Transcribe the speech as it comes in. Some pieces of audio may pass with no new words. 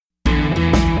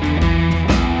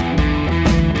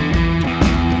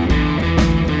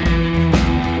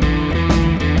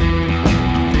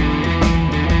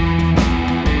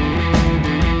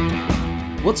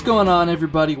What's going on,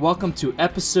 everybody? Welcome to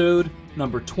episode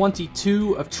number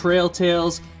 22 of Trail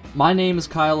Tales. My name is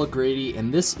Kyle O'Grady,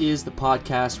 and this is the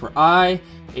podcast where I,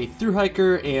 a thru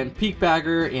hiker and peak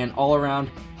bagger and all-around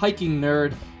hiking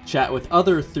nerd, chat with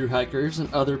other thru hikers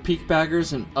and other peak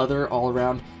baggers and other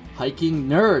all-around hiking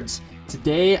nerds.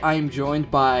 Today, I am joined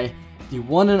by the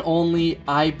one and only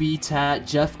IB-Tat.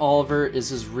 Jeff Oliver is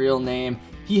his real name.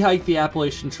 He hiked the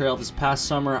Appalachian Trail this past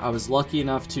summer. I was lucky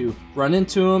enough to run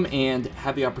into him and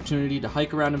have the opportunity to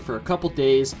hike around him for a couple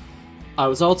days. I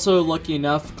was also lucky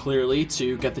enough, clearly,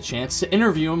 to get the chance to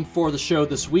interview him for the show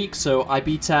this week. So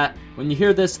IB-Tat, when you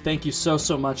hear this, thank you so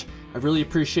much. I really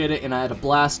appreciate it, and I had a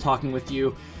blast talking with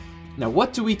you. Now,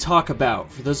 what do we talk about?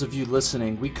 For those of you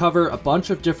listening, we cover a bunch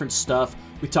of different stuff.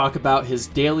 We talk about his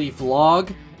daily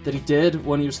vlog that he did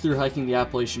when he was thru hiking the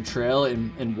Appalachian Trail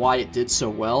and why it did so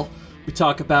well. We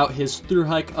talk about his thru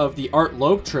hike of the Art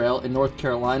Loeb Trail in North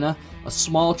Carolina, a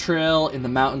small trail in the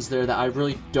mountains there that I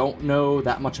really don't know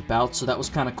that much about, so that was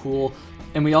kind of cool.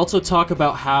 And we also talk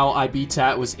about how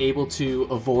IB-Tat was able to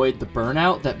avoid the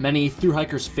burnout that many thru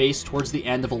hikers face towards the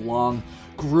end of a long,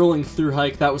 grueling thru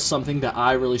hike. That was something that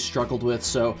I really struggled with,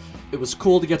 so it was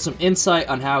cool to get some insight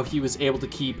on how he was able to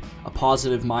keep a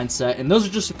positive mindset. And those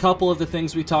are just a couple of the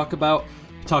things we talk about.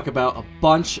 We talk about a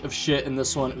bunch of shit in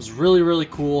this one. It was really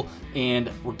cool, and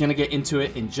we're gonna get into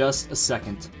it in just a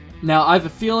second. Now, I have a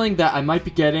feeling that I might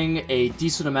be getting a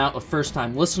decent amount of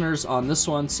first-time listeners on this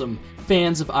one, some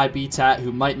fans of IB-Tat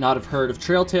who might not have heard of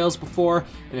Trail Tales before,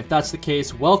 and if that's the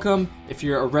case, welcome. If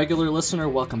you're a regular listener,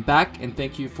 welcome back, and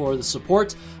thank you for the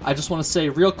support. I just want to say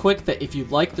real quick that if you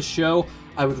like the show,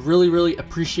 I would really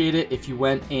appreciate it if you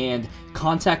went and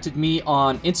contacted me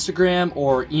on Instagram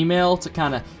or email to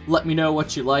kind of let me know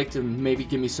what you liked and maybe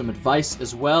give me some advice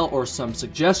as well or some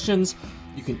suggestions.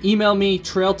 You can email me,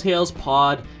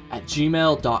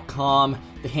 trailtalespod@gmail.com.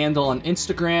 The handle on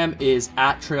Instagram is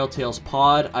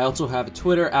 @trailtalespod. I also have a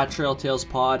Twitter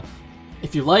 @trailtalespod.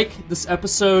 If you like this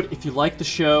episode, if you like the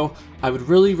show, I would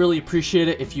really appreciate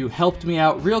it if you helped me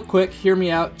out real quick. Hear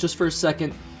me out just for a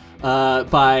second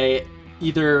by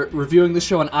either reviewing the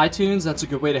show on iTunes. That's a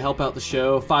good way to help out the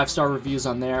show. 5-star reviews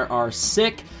on there are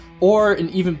sick. Or an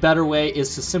even better way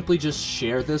is to simply just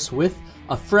share this with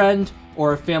a friend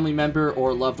or a family member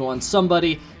or loved one,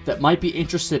 somebody that might be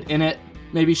interested in it.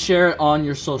 Maybe share it on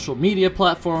your social media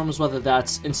platforms, whether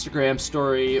that's Instagram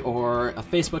story or a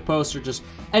Facebook post or just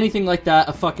anything like that,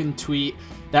 a fucking tweet.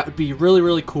 That would be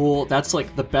really cool. That's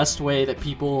like the best way that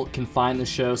people can find the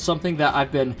show. Something that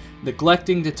I've been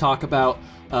neglecting to talk about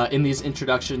in these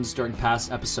introductions during past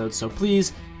episodes. So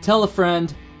please tell a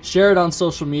friend, share it on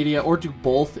social media, or do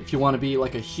both if you want to be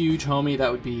like a huge homie. That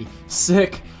would be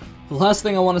sick. The last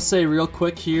thing I want to say real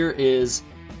quick here is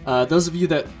those of you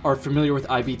that are familiar with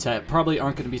IB-Tat probably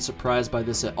aren't going to be surprised by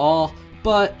this at all,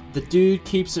 but the dude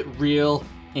keeps it real,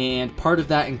 and part of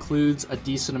that includes a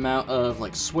decent amount of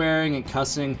like swearing and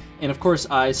cussing. And of course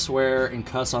I swear and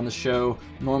cuss on the show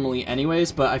normally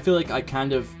anyways, but I feel like I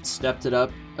kind of stepped it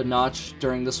up a notch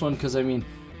during this one because I mean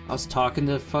I was talking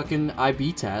to fucking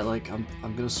IB-Tat, like I'm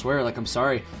gonna swear, like I'm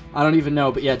sorry, I don't even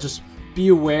know, but yeah, just be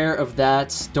aware of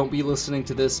that. Don't be listening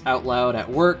to this out loud at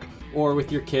work or with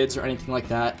your kids or anything like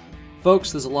that.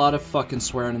 Folks, there's a lot of fucking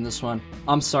swearing in this one.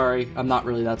 I'm sorry, I'm not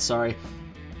really that sorry.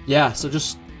 Yeah, so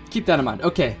just keep that in mind.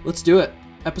 Okay, let's do it.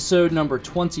 Episode number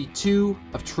 22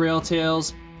 of Trail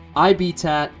Tales,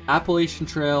 IB-Tat, Appalachian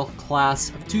Trail, class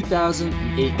of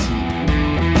 2018.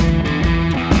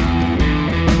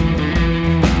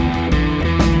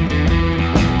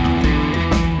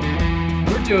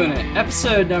 Doing it.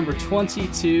 Episode number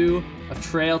 22 of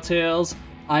Trail Tales.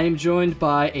 I am joined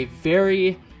by a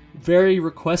very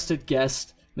requested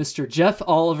guest, Mr. Jeff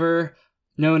Oliver,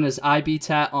 known as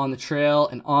IB-Tat on the trail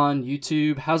and on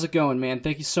YouTube. How's it going, man?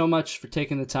 Thank you so much for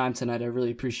taking the time tonight. I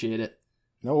really appreciate it.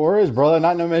 No worries, brother.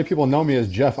 Not many people know me as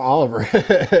Jeff Oliver.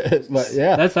 But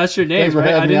yeah. That's your name,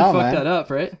 right? I didn't fuck that up,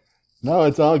 right? No,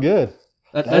 it's all good.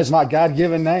 That's my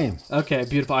God-given name. Okay,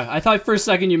 beautiful. I thought for a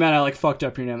second you meant I like fucked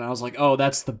up your name, and I was like, oh,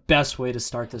 that's the best way to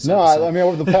start this episode. No, I mean,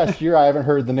 over the past year, I haven't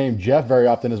heard the name Jeff very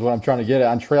often is what I'm trying to get at.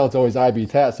 On trail, it's always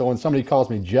IB-Tat, so when somebody calls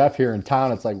me Jeff here in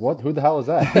town, it's like, what? Who the hell is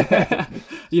that?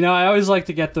 You know, I always like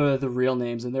to get the real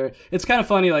names in there. It's kind of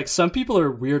funny, like, some people are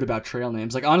weird about trail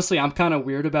names. Like, honestly, I'm kind of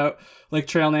weird about, like,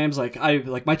 trail names. Like,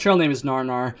 my trail name is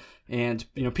Nar, and,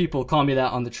 you know, people call me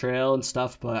that on the trail and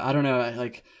stuff, but I don't know,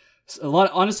 like...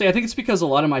 honestly, I think it's because a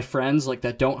lot of my friends like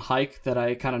that don't hike that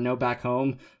I kind of know back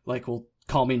home like will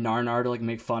call me Nar to like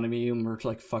make fun of me and we're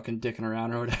like fucking dicking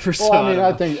around or whatever. Well, so,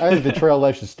 I think the trail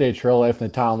life should stay trail life and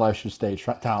the town life should stay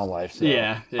town life. So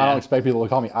yeah. I don't expect people to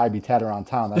call me IB-Tat around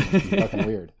town. That's fucking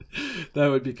weird. That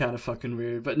would be kind of fucking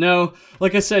weird. But no,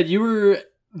 like I said, you were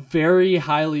very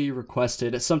highly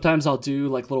requested. Sometimes I'll do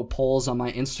like little polls on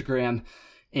my Instagram,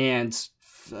 and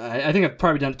I think I've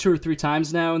probably done it 2 or 3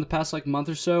 times now in the past like month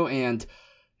or so, and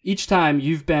each time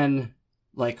you've been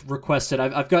like requested.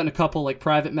 I've gotten a couple like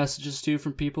private messages too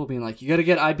from people being like, you got to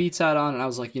get iBeatsat on, and I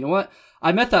was like, you know what?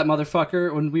 I met that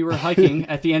motherfucker when we were hiking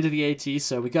at the end of the AT,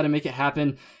 so we got to make it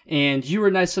happen. And you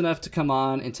were nice enough to come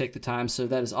on and take the time, so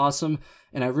that is awesome,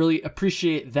 and I really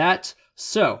appreciate that.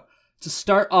 So to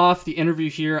start off the interview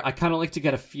here, I kind of like to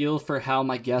get a feel for how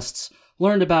my guests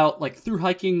learned about like through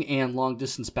hiking and long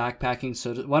distance backpacking.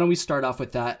 So why don't we start off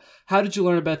with that? How did you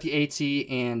learn about the AT,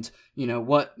 and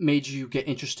what made you get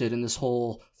interested in this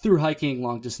whole through hiking,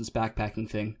 long distance backpacking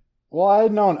thing? Well, I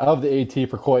had known of the AT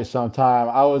for quite some time.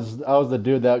 I was the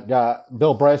dude that got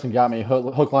Bill Bryson got me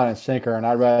hook, line, and sinker, and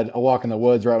I read A Walk in the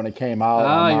Woods right when it came out.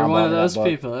 Oh, you're one of those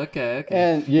people. Okay.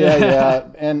 And yeah,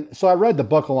 and so I read the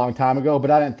book a long time ago,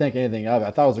 but I didn't think anything of it.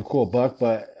 I thought it was a cool book,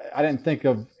 but I didn't think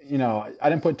of I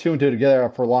didn't put 2 and 2 together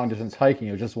for long distance hiking.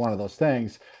 It was just one of those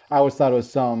things. I always thought it was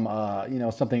some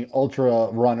something ultra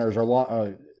runners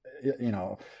or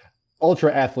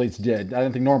ultra athletes did. I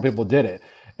didn't think normal people did it.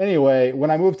 Anyway,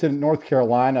 when I moved to North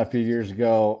Carolina a few years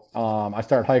ago, I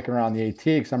started hiking around the AT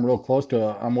because I'm real close to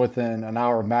it. I'm within an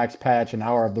hour of Max Patch, an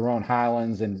hour of the Roan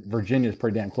Highlands, and Virginia's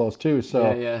pretty damn close too.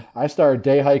 So yeah. I started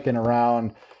day hiking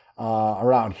around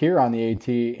here on the AT,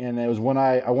 and it was when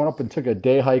I went up and took a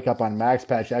day hike up on Max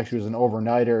Patch. Actually, it was an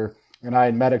overnighter, and I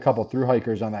had met a couple through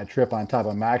hikers on that trip on top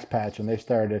of Max Patch, and I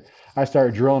started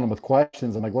drilling them with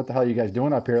questions. I'm like, what the hell are you guys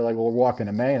doing up here? Like, well, we're walking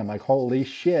to Maine. I'm like, holy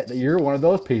shit, you're one of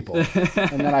those people.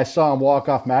 And then I saw them walk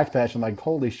off Max Patch. I'm like,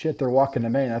 holy shit, they're walking to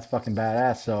Maine. That's fucking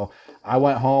badass. So I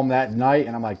went home that night,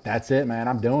 and I'm like, that's it, man,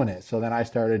 I'm doing it. So then I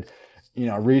started,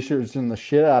 researching the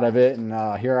shit out of it,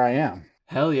 and here I am.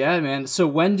 Hell yeah, man. So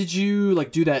when did you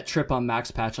like do that trip on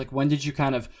Max Patch? Like, when did you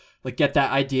kind of like get that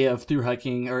idea of through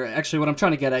hiking? Or actually what I'm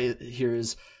trying to get at here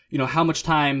is, how much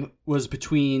time was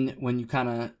between when you kind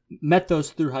of met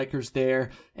those through hikers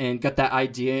there and got that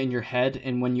idea in your head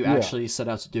and when you actually set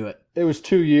out to do it? It was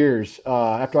 2 years.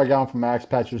 After I got home from Max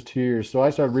Patch, it was 2 years. So I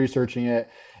started researching it,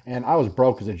 and I was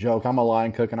broke as a joke. I'm a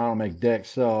line cook, and I don't make dick.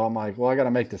 So I'm like, well, I got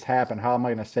to make this happen. How am I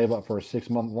going to save up for a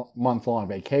 6-month long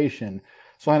vacation?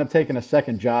 So I ended up taking a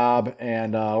second job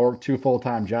and worked 2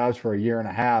 full-time jobs for a year and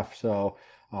a half. So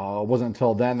it wasn't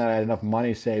until then that I had enough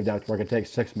money saved up where I could take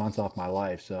 6 months off my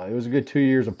life. So it was a good 2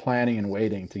 years of planning and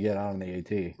waiting to get out on the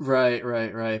AT.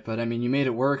 Right. But I mean, you made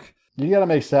it work. You got to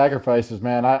make sacrifices,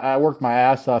 man. I worked my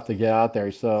ass off to get out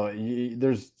there. So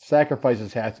there's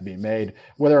sacrifices have to be made.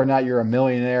 Whether or not you're a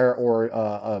millionaire or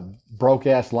a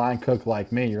broke-ass line cook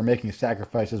like me, you're making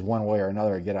sacrifices one way or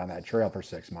another to get on that trail for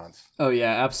 6 months. Oh,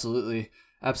 yeah, absolutely.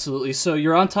 Absolutely. So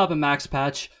you're on top of Max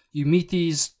Patch. You meet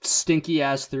these stinky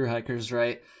ass through hikers,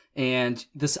 right? And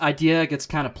this idea gets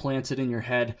kind of planted in your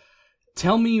head.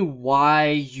 Tell me why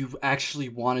you actually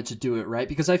wanted to do it, right?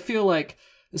 Because I feel like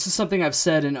this is something I've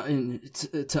said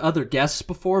to other guests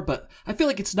before, but I feel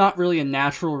like it's not really a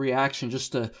natural reaction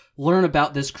just to learn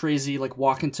about this crazy like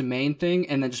walk into Maine thing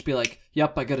and then just be like,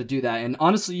 yep, I got to do that. And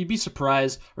honestly, you'd be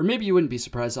surprised, or maybe you wouldn't be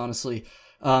surprised, honestly.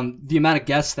 The amount of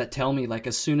guests that tell me, like,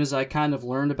 as soon as I kind of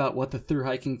learned about what the through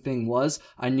hiking thing was,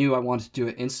 I knew I wanted to do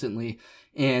it instantly.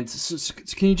 And so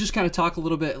can you just kind of talk a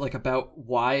little bit like about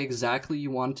why exactly you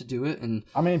wanted to do it? And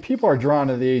I mean, people are drawn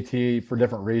to the AT for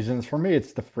different reasons. For me,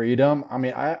 it's the freedom. I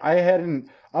mean, I hadn't,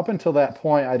 up until that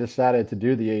point, I decided to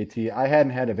do the AT. I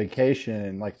hadn't had a vacation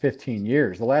in like 15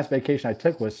 years. The last vacation I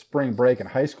took was spring break in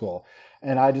high school.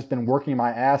 And I just been working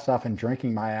my ass off and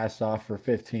drinking my ass off for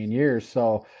 15 years.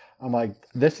 So I'm like,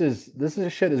 this is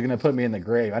shit is going to put me in the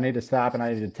grave. I need to stop and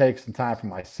I need to take some time for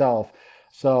myself.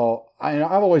 So I've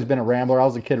always been a rambler. I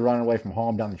was a kid running away from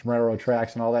home down the railroad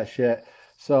tracks and all that shit.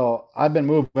 So I've been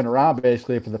moving around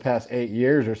basically for the past 8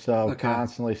 years or so,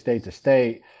 constantly state to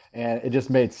state. And it just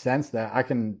made sense that I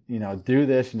can, do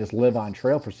this and just live on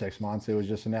trail for 6 months. It was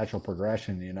just a natural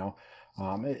progression,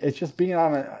 It's just being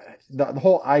on the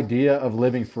whole idea of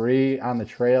living free on the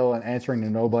trail and answering to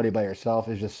nobody by yourself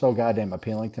is just so goddamn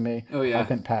appealing to me. Oh, yeah. I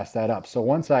couldn't pass that up. So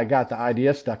once I got the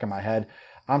idea stuck in my head,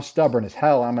 I'm stubborn as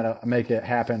hell. I'm going to make it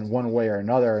happen one way or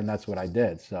another. And that's what I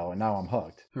did. So now I'm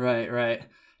hooked. Right.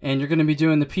 And you're going to be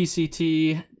doing the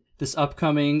PCT this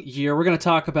upcoming year. We're going to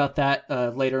talk about that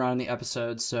later on in the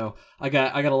episode. So I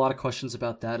got a lot of questions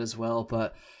about that as well.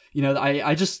 But,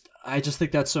 I just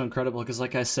think that's so incredible because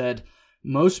like I said,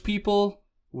 most people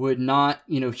would not,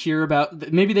 hear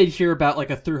about, maybe they'd hear about like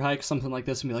a through hike, something like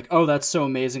this and be like, oh, that's so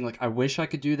amazing. Like, I wish I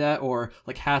could do that. Or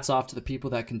like hats off to the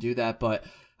people that can do that. But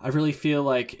I really feel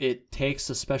like it takes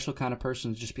a special kind of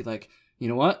person to just be like, you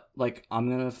know what, like I'm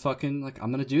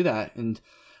gonna do that. And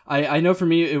I know for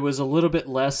me it was a little bit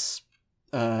less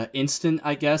instant,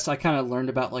 I guess. I kind of learned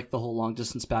about like the whole long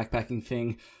distance backpacking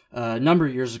thing a number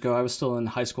of years ago. I was still in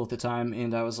high school at the time,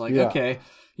 and I was like, okay,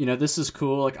 you know, this is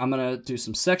cool. Like I'm gonna do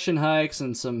some section hikes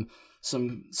and some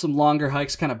longer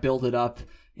hikes, kind of build it up.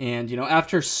 And, you know,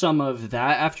 after some of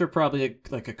that, after probably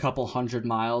like a couple 100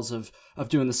 miles of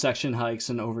doing the section hikes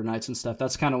and overnights and stuff,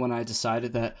 that's kind of when I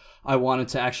decided that I wanted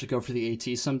to actually go for the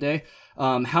AT someday.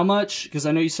 How much, because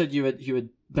I know you said you had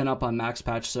been up on Max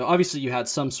Patch, so obviously you had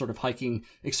some sort of hiking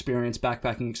experience,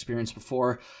 backpacking experience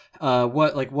before.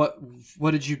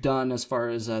 What did you done as far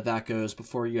as that goes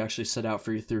before you actually set out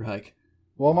for your through hike?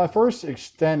 Well, my first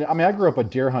I grew up a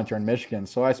deer hunter in Michigan,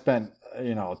 so I spent,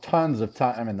 tons of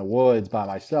time in the woods by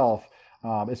myself.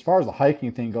 As far as the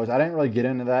hiking thing goes, I didn't really get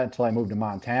into that until I moved to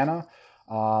Montana.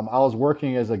 I was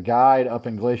working as a guide up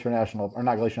in not Glacier National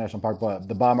Park, but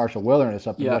the Bob Marshall Wilderness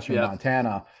up in western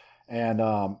Montana. And,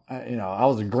 I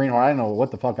was a greenhorn. I didn't know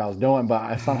what the fuck I was doing,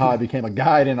 but somehow I became a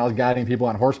guide, and I was guiding people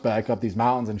on horseback up these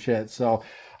mountains and shit. So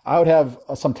I would have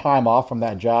some time off from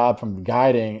that job, from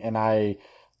guiding, and I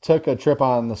took a trip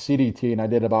on the CDT, and I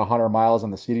did about 100 miles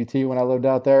on the CDT when I lived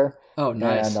out there. Oh,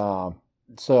 nice. And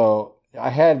so I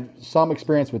had some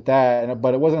experience with that,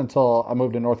 but it wasn't until I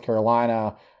moved to North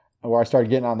Carolina where I started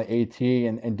getting on the AT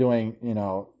and doing,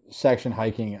 section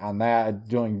hiking on that,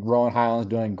 doing Rowan Highlands,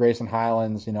 doing Grayson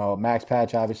Highlands, Max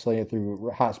Patch, obviously, through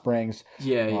Hot Springs.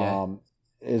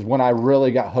 Is when I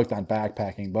really got hooked on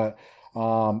backpacking. But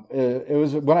it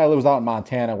was when I was out in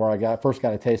Montana where I first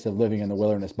got a taste of living in the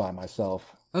wilderness by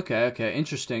myself. Okay,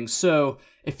 interesting. So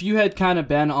if you had kind of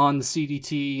been on the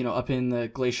CDT, up in the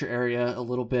glacier area a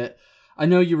little bit, I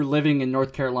know you were living in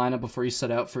North Carolina before you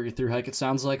set out for your through hike, it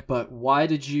sounds like, but why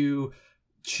did you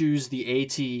choose the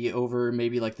AT over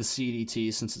maybe like the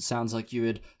CDT, since it sounds like you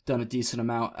had done a decent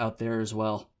amount out there as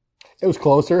well? It was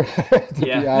closer, to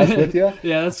be honest with you.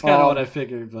 Yeah, that's kind of what I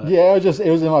figured. But yeah, it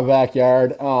was in my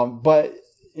backyard. But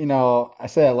I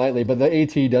say that lightly, but the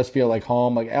AT does feel like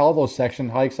home. Like all those section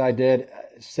hikes I did,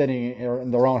 sitting in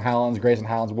the Rowan Highlands, Grayson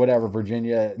Highlands, whatever,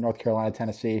 Virginia, North Carolina,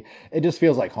 Tennessee, it just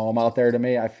feels like home out there to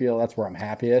me. I feel that's where I'm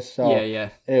happiest. So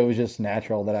it was just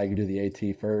natural that I could do the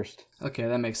AT first. Okay,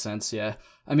 that makes sense. Yeah.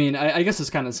 I mean, I guess it's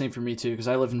kind of the same for me too, because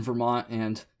I live in Vermont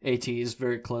and AT is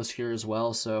very close here as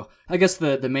well. So I guess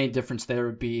the main difference there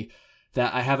would be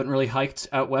that I haven't really hiked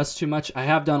out west too much. I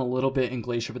have done a little bit in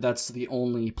Glacier, but that's the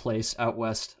only place out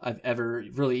west I've ever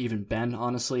really even been,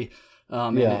 honestly.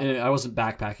 And I wasn't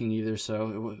backpacking either,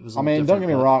 so it was. Don't get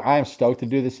me wrong. I am stoked to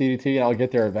do the CDT, and I'll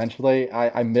get there eventually.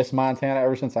 I miss Montana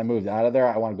ever since I moved out of there.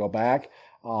 I want to go back,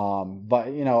 but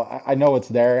I know it's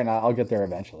there, and I'll get there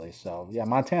eventually. So yeah,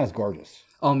 Montana's gorgeous.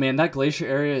 Oh man, that glacier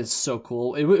area is so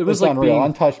cool. It was like unreal,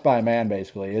 untouched by man.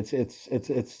 Basically,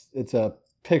 it's a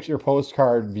picture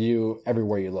postcard view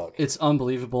everywhere you look. It's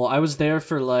unbelievable. I was there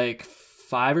for like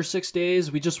 5 or 6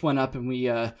 days. We just went up and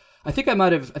we. I think we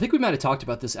might have talked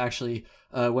about this actually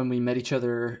when we met each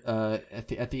other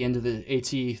at the end of the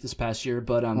AT this past year.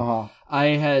 But I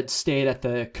had stayed at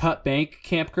the Cut Bank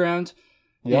campground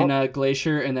in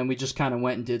Glacier, and then we just kind of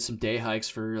went and did some day hikes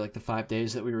for like the 5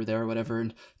 days that we were there or whatever.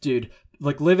 And dude,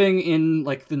 like living in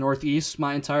like the Northeast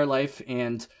my entire life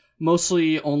and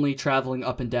mostly only traveling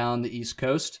up and down the East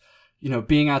Coast.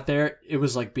 Being out there, it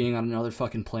was like being on another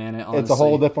fucking planet, honestly. It's a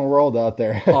whole different world out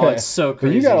there. Oh, it's so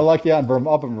crazy. But you got a lucky up in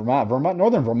Vermont.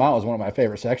 Northern Vermont was one of my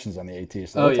favorite sections on the AT.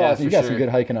 So awesome. You got some good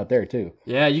hiking out there too.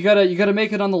 Yeah, you gotta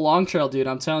make it on the long trail, dude.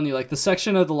 I'm telling you, like the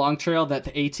section of the long trail that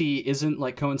the AT isn't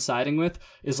like coinciding with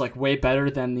is like way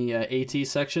better than the AT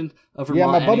section of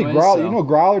Vermont. Yeah, my buddy Growler. So.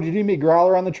 Growler? Did you meet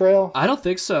Growler on the trail? I don't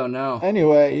think so. No.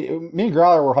 Anyway, me and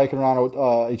Growler were hiking around with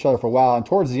each other for a while, and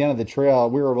towards the end of the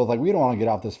trail, we were both like, we don't want to get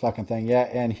off this fucking thing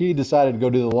yet, and he decided to go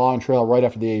do the long trail right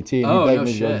after the AT, and he begged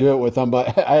me to go do it with him,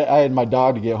 but I had my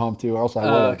dog to get home to, or else I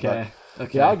would have.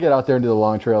 Okay. Yeah, I'll get out there and do the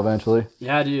long trail eventually.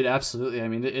 Yeah, dude, absolutely. I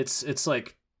mean, it's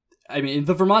like,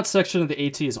 the Vermont section of the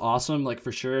AT is awesome, like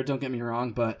for sure. Don't get me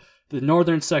wrong, but the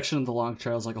northern section of the long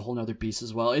trail is like a whole nother beast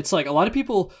as well. It's like a lot of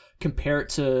people compare it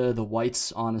to the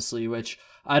Whites, honestly, which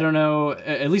I don't know.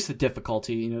 At least the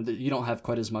difficulty, you don't have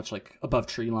quite as much like above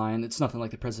tree line. It's nothing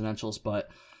like the presidentials, but.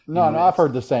 No, I've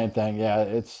heard the same thing. Yeah,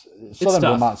 it's Southern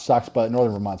Vermont sucks, but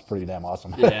Northern Vermont's pretty damn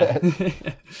awesome. Yeah,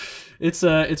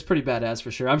 it's pretty badass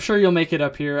for sure. I'm sure you'll make it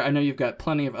up here. I know you've got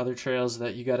plenty of other trails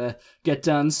that you gotta get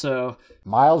done. So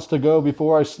miles to go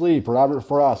before I sleep. Robert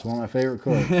Frost, one of my favorite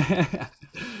quotes.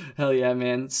 Hell yeah,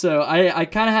 man. So I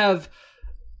kind of have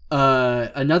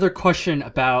Another question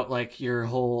about like your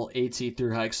whole AT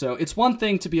through hike. So it's one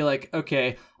thing to be like,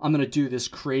 okay, I'm gonna do this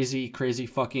crazy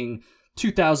fucking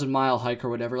 2,000-mile hike or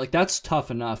whatever. Like that's tough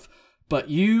enough. But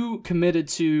you committed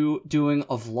to doing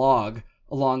a vlog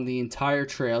along the entire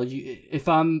trail. If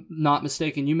I'm not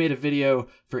mistaken, you made a video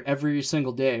for every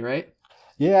single day, right?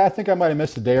 Yeah, I think I might have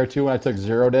missed a day or two when I took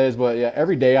 0 days, but yeah,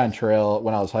 every day on trail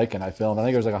when I was hiking, I filmed. I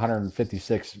think it was like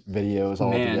 156 videos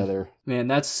all together. Man,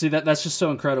 that's just so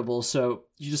incredible. So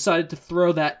you decided to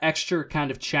throw that extra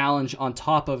kind of challenge on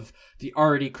top of the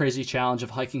already crazy challenge of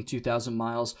hiking 2,000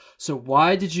 miles. So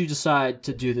why did you decide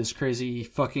to do this crazy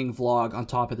fucking vlog on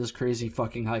top of this crazy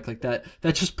fucking hike like that?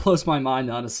 That just blows my mind,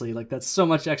 honestly. Like that's so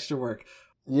much extra work.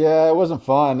 Yeah, it wasn't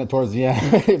fun towards the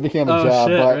end. It became a job.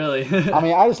 Shit, but really? I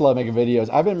mean, I just love making videos.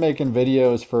 I've been making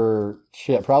videos for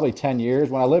probably 10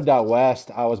 years. When I lived out west,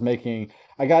 I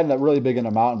got really big into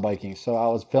mountain biking. So I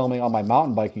was filming all my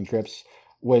mountain biking trips,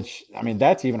 which, I mean,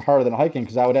 that's even harder than hiking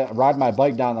because I would ride my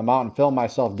bike down the mountain, film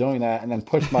myself doing that, and then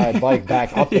push my bike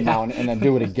back up the mountain and then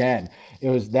do it again.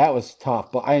 That was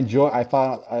tough, but I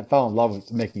fell in love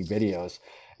with making videos.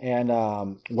 And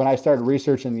when I started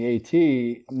researching the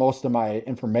AT, most of my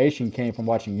information came from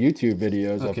watching YouTube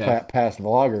videos of past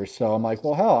vloggers. So I'm like,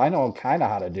 well, hell, I know kind of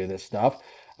how to do this stuff.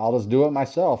 I'll just do it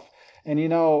myself. And,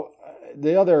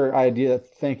 the other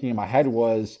thinking in my head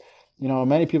was,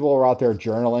 many people are out there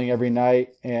journaling every night,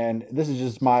 and this is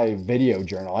just my video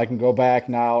journal. I can go back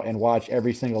now and watch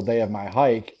every single day of my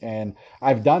hike, and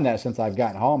I've done that since I've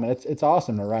gotten home, and it's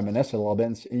awesome to reminisce a little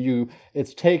bit.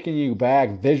 It's taking you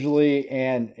back visually,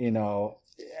 and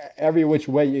every which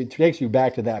way it takes you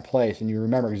back to that place, and you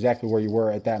remember exactly where you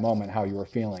were at that moment, how you were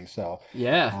feeling. So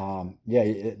I'm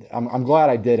glad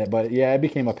I did it, but yeah, it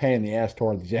became a pain in the ass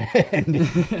towards the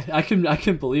end. I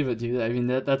can believe it, dude. I mean,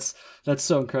 that's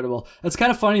so incredible. It's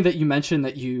kind of funny that you mentioned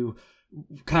that you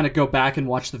kind of go back and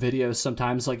watch the videos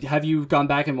sometimes. Like, have you gone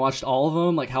back and watched all of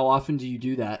them? Like, how often do you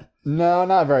do that? No,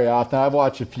 not very often. I've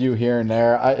watched a few here and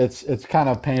there. It's kind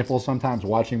of painful sometimes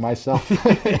watching myself,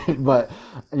 but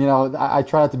I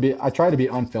try to be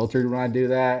unfiltered when I do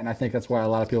that, and I think that's why a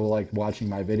lot of people like watching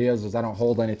my videos is I don't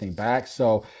hold anything back.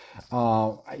 So,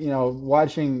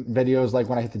 watching videos like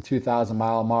when I hit the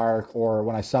 2,000-mile mark or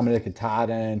when I summited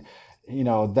Katahdin,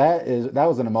 that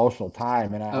was an emotional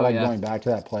time, and I like going back to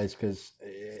that place because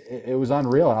it was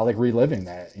unreal, and I like reliving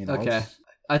that. Okay.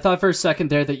 I thought for a second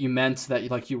there that you meant that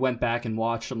like you went back and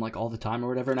watched them like all the time or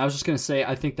whatever, and I was just gonna say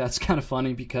I think that's kind of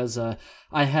funny because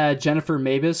I had Jennifer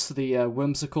Mabus, the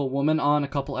whimsical woman, on a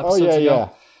couple episodes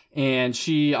ago. And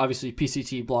she, obviously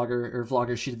PCT blogger or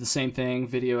vlogger, she did the same thing,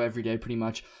 video every day pretty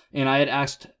much. And I had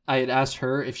asked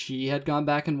her if she had gone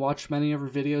back and watched many of her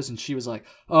videos, and she was like,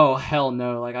 "Oh hell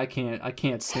no! Like I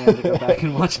can't stand to go back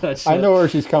and watch that shit." I know where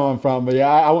she's coming from, but yeah,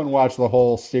 I wouldn't watch the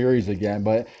whole series again.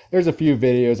 But there's a few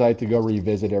videos I like to go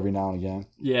revisit every now and again.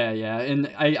 Yeah, and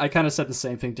I kind of said the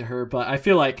same thing to her, but I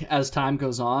feel like as time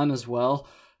goes on as well,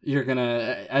 you're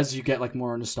gonna, as you get like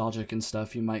more nostalgic and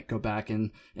stuff, you might go back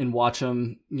and watch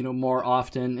them, more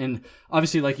often. And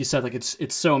obviously, like you said, like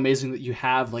it's so amazing that you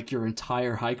have like your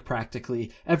entire hike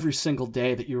practically every single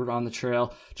day that you were on the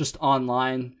trail just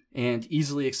online and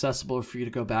easily accessible for you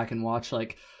to go back and watch.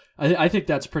 Like I think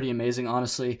that's pretty amazing,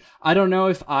 honestly. I don't know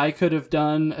if I could have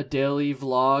done a daily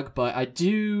vlog, but I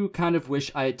do kind of wish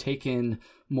I had taken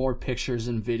more pictures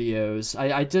and videos.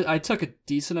 I took a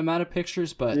decent amount of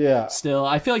pictures, but still,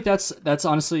 I feel like that's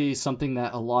honestly something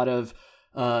that a lot of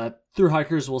through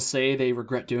hikers will say they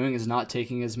regret doing, is not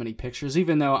taking as many pictures,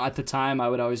 even though at the time I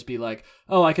would always be like,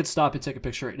 oh, I could stop and take a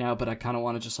picture right now, but I kind of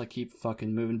want to just like keep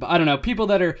fucking moving. But I don't know, people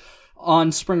that are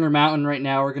on Springer Mountain right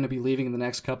now are going to be leaving in the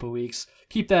next couple of weeks.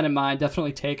 Keep that in mind.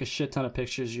 Definitely take a shit ton of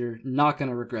pictures. You're not going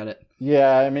to regret it.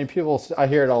 Yeah, I mean, I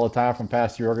hear it all the time from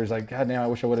past workers, like, God damn, I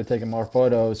wish I would have taken more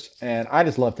photos. And I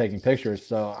just love taking pictures.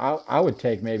 So I would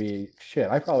take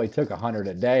I probably took 100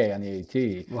 a day on the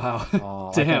AT. Wow. Damn.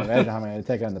 I can't Damn. imagine how many I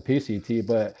take on the PCT.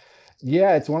 But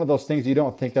yeah, it's one of those things you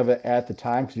don't think of it at the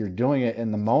time because you're doing it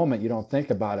in the moment. You don't think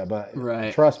about it. But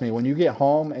trust me, when you get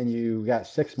home and you got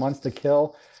 6 months to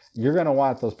kill, you're going to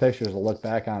want those pictures to look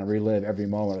back on and relive every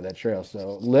moment of that trail.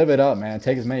 So live it up, man.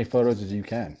 Take as many photos as you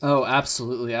can. Oh,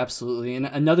 absolutely. Absolutely. And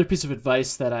another piece of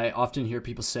advice that I often hear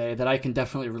people say that I can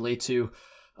definitely relate to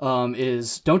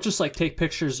is don't just like take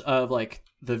pictures of like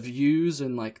the views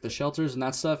and like the shelters and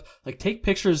that stuff. Like take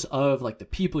pictures of like the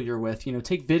people you're with,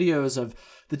 take videos of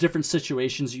the different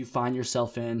situations you find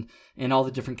yourself in and all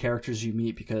the different characters you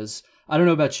meet, because I don't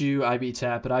know about you, IB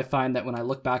Tap, but I find that when I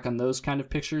look back on those kind of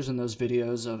pictures and those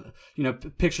videos of,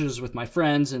 pictures with my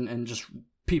friends and just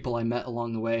people I met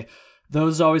along the way,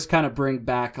 those always kind of bring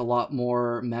back a lot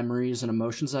more memories and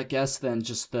emotions, I guess, than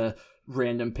just the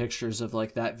random pictures of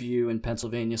like that view in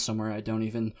Pennsylvania somewhere I don't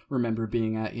even remember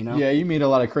being at, you know? Yeah, you meet a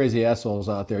lot of crazy assholes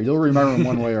out there. You'll remember them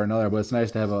one way or another, but it's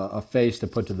nice to have a face to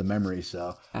put to the memory.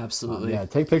 So absolutely. Yeah,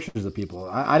 take pictures of people.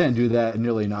 I didn't do that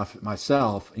nearly enough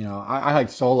myself. You know, I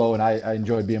hiked solo and I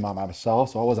enjoyed being by myself,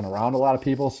 so I wasn't around a lot of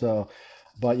people. So,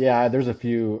 but yeah, there's a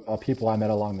few people I met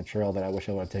along the trail that I wish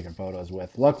I would have taken photos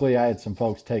with. Luckily, I had some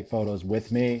folks take photos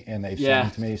with me, and they've sent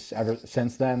them to me ever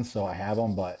since then, so I have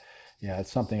them. But yeah,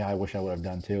 it's something I wish I would have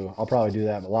done too. I'll probably do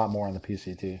that a lot more on the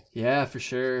PCT. Yeah, for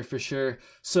sure, for sure.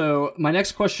 So my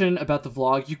next question about the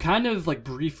vlog, you kind of like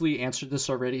briefly answered this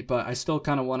already, but I still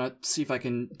kind of want to see if I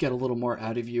can get a little more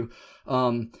out of you.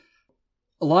 A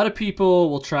lot of people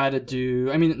will try to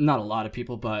do, I mean, not a lot of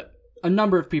people, but a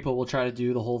number of people will try to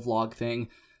do the whole vlog thing.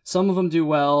 Some of them do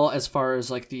well as far as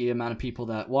like the amount of people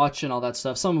that watch and all that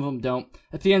stuff. Some of them don't.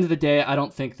 At the end of the day, I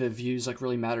don't think the views like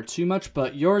really matter too much,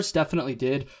 but yours definitely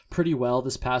did pretty well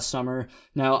this past summer.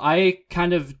 Now, I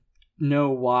kind of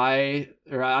know why,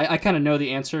 or I kind of know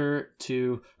the answer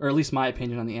to, or at least my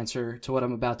opinion on the answer to what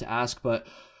I'm about to ask, but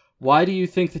why do you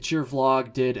think that your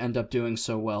vlog did end up doing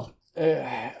so well?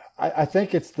 I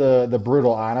think it's the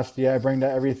brutal honesty I bring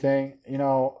to everything. You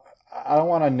know, I don't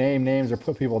want to name names or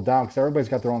put people down because everybody's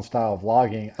got their own style of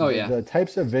vlogging. Oh, yeah. The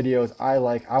types of videos I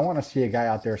like, I want to see a guy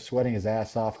out there sweating his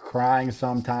ass off, crying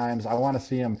sometimes. I want to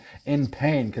see him in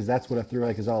pain because that's what a thru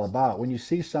hike is all about. When you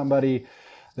see somebody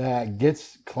that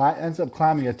ends up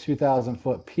climbing a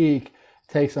 2,000-foot peak,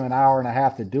 takes them an hour and a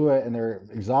half to do it, and they're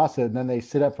exhausted, and then they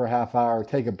sit up for a half hour,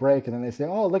 take a break, and then they say,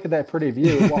 oh, look at that pretty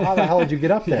view. Well, how the hell did you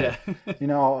get up there? Yeah. You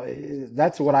know,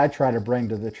 that's what I try to bring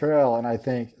to the trail, and I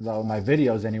think, though, my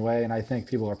videos anyway, and I think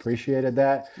people appreciated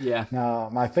that. Yeah. Now,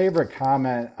 my favorite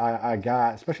comment I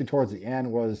got, especially towards the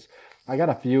end, was, I got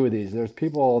a few of these. There's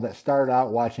people that started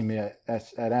out watching me at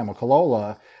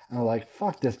Amicalola, and they're like,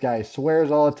 fuck this guy, he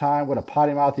swears all the time, what a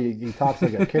potty mouth, he talks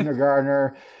like a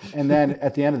kindergartner. And then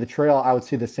at the end of the trail, I would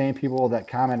see the same people that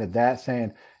commented that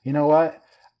saying, you know what,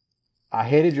 I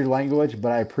hated your language,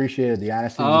 but I appreciated the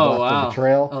honesty you brought to the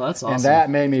trail. Oh, that's awesome. And that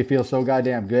made me feel so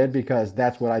goddamn good because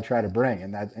that's what I try to bring,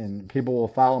 and people will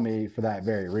follow me for that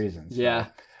very reason. So yeah.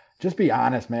 Just be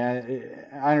honest, man.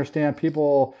 I understand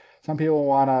some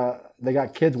people they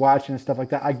got kids watching and stuff like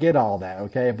that. I get all that,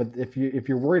 okay? But if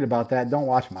you're worried about that, don't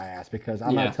watch my ass because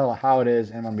I'm gonna tell it how it is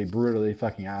and I'm gonna be brutally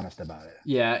fucking honest about it.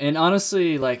 Yeah, and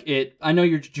honestly, like I know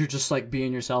you're just like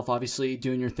being yourself, obviously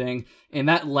doing your thing, and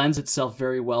that lends itself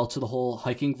very well to the whole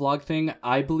hiking vlog thing,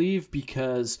 I believe,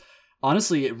 because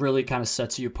honestly, it really kind of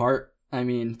sets you apart. I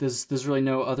mean, there's really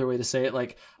no other way to say it.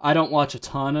 Like, I don't watch a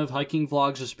ton of hiking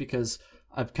vlogs just because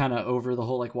I'm kind of over the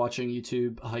whole like watching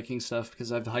YouTube hiking stuff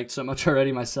because I've hiked so much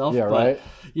already myself. Yeah, but, right.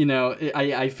 You know,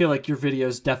 I feel like your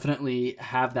videos definitely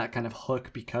have that kind of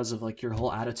hook because of like your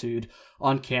whole attitude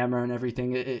on camera and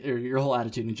everything, or your whole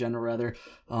attitude in general, rather.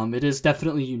 It is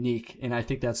definitely unique, and I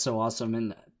think that's so awesome.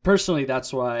 And personally,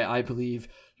 that's why I believe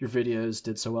your videos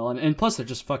did so well. And plus, they're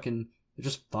just fun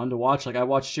to watch. Like I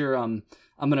watched your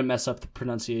I'm gonna mess up the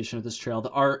pronunciation of this trail.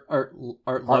 The Art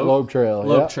Loeb Trail.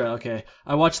 Loeb Trail. Okay,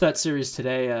 I watched that series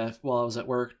today while I was at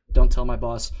work. Don't tell my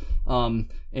boss.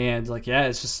 And like, yeah,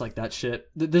 it's just like that shit.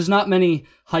 There's not many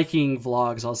hiking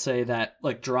vlogs, I'll say, that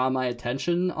like draw my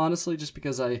attention, honestly, just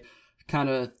because I kind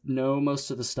of know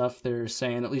most of the stuff they're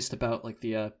saying, at least about like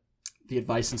the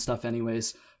advice and stuff,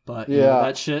 anyways. But you know,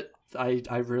 that shit,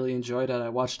 I really enjoyed it. I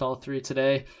watched all 3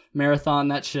 today, marathon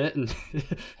that shit, and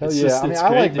hell yeah! I mean, I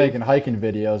like making hiking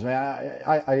videos,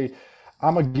 man.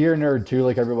 I'm a gear nerd too,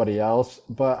 like everybody else,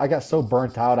 but I got so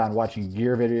burnt out on watching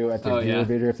gear video after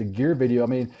video after gear video. I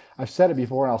mean, I've said it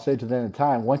before, and I'll say it to the end of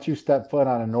time. Once you step foot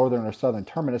on a northern or southern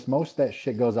terminus, most of that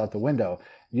shit goes out the window.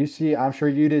 You see, I'm sure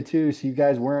you did too. See, you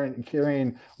guys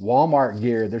carrying Walmart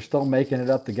gear. They're still making it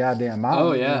up the goddamn mountain.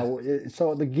 Oh yeah. You know,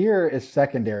 so the gear is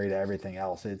secondary to everything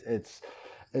else. It's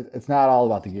not all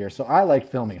about the gear. So I like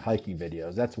filming hiking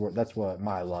videos. That's what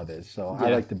my love is. So I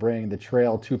like to bring the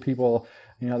trail to people.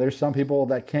 You know, there's some people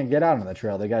that can't get out on the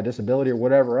trail. They got a disability or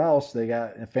whatever else. They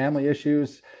got family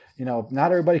issues. You know,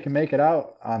 not everybody can make it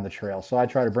out on the trail. So I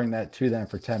try to bring that to them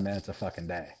for 10 minutes a fucking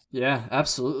day. Yeah,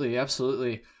 absolutely.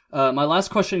 Absolutely. My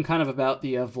last question kind of about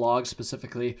the vlog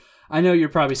specifically. I know you're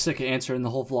probably sick of answering the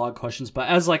whole vlog questions, but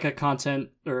as like a content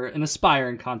or an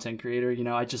aspiring content creator, you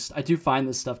know, I do find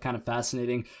this stuff kind of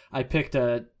fascinating. I picked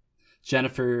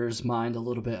Jennifer's mind a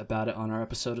little bit about it on our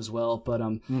episode as well. But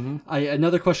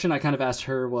another question I kind of asked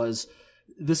her was,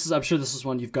 I'm sure this is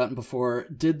one you've gotten before.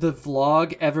 Did the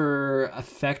vlog ever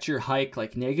affect your hike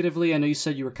like negatively? I know you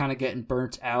said you were kind of getting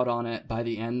burnt out on it by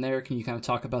the end there. Can you kind of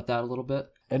talk about that a little bit?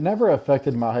 It never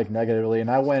affected my hike negatively, and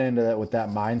I went into that with that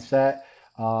mindset.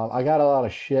 I got a lot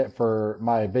of shit for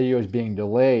my videos being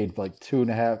delayed like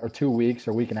 2.5 or 2 weeks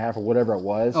or week and a half or whatever it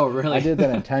was. Oh, really? I did that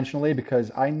intentionally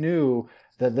because I knew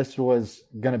that this was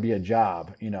going to be a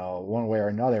job, one way or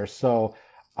another. So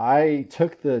I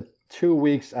took the 2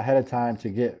 weeks ahead of time to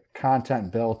get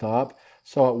content built up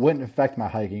so it wouldn't affect my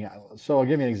hiking. So I'll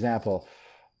give you an example.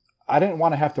 I didn't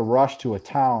want to have to rush to a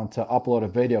town to upload a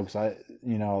video because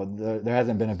there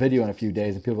hasn't been a video in a few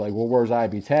days, and people are like, well, where's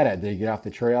IB Tat at? Did he get off the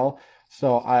trail?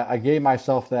 So I gave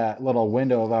myself that little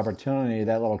window of opportunity,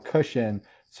 that little cushion,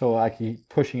 so I could keep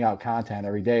pushing out content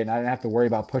every day, and I didn't have to worry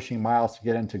about pushing miles to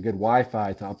get into good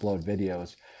Wi-Fi to upload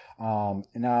videos.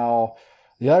 Now,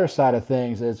 the other side of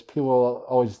things is people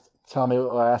always tell me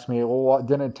or ask me, well, what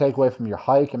didn't it take away from your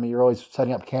hike? I mean, you're always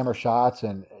setting up camera shots,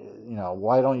 and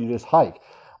why don't you just hike?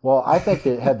 Well, I think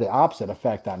it had the opposite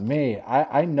effect on me.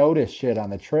 I noticed shit on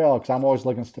the trail because I'm always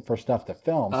looking for stuff to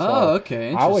film. Oh,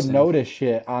 okay. I would notice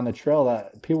shit on the trail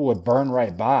that people would burn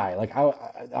right by. Like I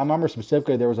remember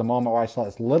specifically there was a moment where I saw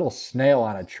this little snail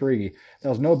on a tree that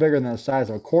was no bigger than the size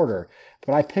of a quarter.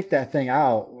 But I picked that thing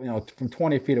out, from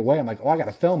 20 feet away. I'm like, oh, I got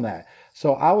to film that.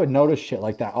 So I would notice shit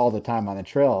like that all the time on the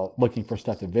trail looking for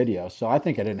stuff to video. So I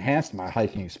think it enhanced my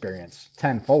hiking experience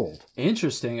tenfold.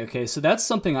 Interesting. Okay, so that's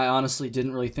something I honestly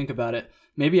didn't really think about it.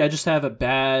 Maybe I just have a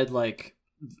bad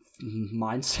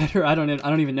mindset, or I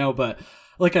don't even know, but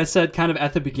like I said kind of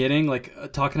at the beginning,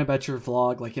 like talking about your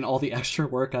vlog, like in all the extra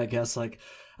work, I guess, like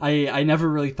I never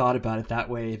really thought about it that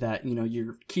way, that,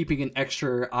 you're keeping an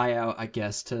extra eye out, I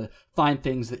guess, to find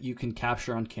things that you can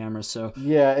capture on camera. So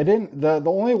yeah, it didn't, the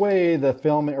only way the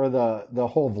filming or the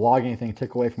whole vlogging thing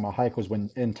took away from a hike was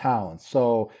when in town.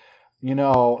 So,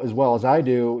 as well as I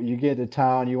do, you get to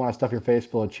town, you want to stuff your face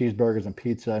full of cheeseburgers and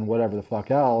pizza and whatever the fuck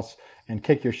else and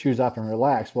kick your shoes off and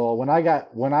relax. Well, when I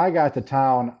got to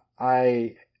town,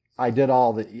 I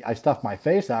stuffed my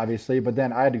face obviously, but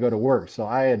then I had to go to work. So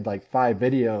I had like 5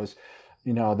 videos,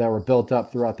 that were built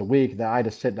up throughout the week that I had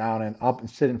to sit down and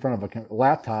sit in front of a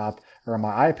laptop or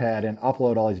my iPad and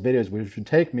upload all these videos, which would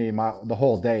take me the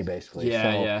whole day basically.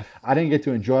 Yeah. I didn't get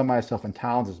to enjoy myself in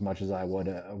towns as much as I would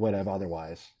have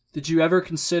otherwise. Did you ever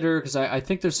consider, because I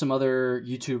think there's some other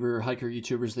hiker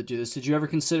YouTubers that do this. Did you ever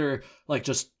consider like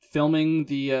just filming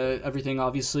the everything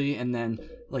obviously and then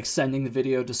like sending the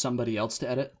video to somebody else to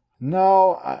edit?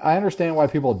 No, I understand why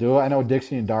people do it. I know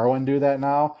Dixie and Darwin do that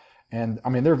now. And I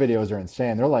mean, their videos are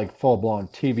insane. They're like full blown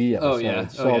TV episodes. Oh, yeah.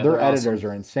 So their editors awesome.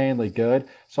 are insanely good.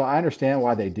 So I understand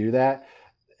why they do that.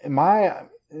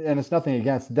 And it's nothing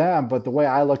against them, but the way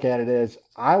I look at it is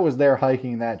I was there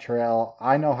hiking that trail.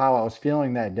 I know how I was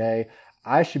feeling that day.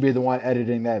 I should be the one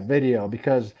editing that video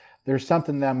because there's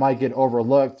something that might get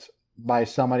overlooked by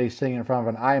somebody sitting in front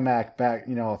of an iMac back,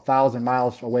 1,000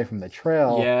 miles away from the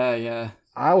trail. Yeah.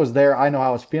 I was there. I know how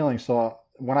I was feeling. So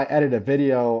when I edit a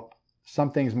video,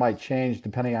 some things might change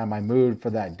depending on my mood for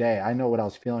that day. I know what I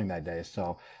was feeling that day.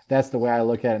 So that's the way I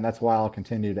look at it. And that's why I'll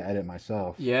continue to edit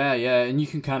myself. Yeah. And you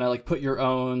can kind of like put your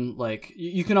own, like,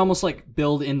 you can almost like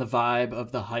build in the vibe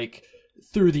of the hike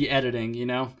through the editing,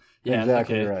 Yeah.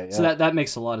 Exactly right. Yeah. So that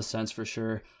makes a lot of sense for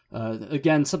sure.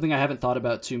 Again, something I haven't thought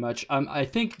about too much. I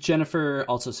think Jennifer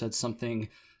also said something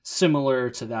similar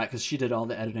to that because she did all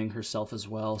the editing herself as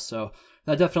well. So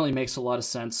that definitely makes a lot of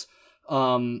sense.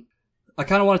 I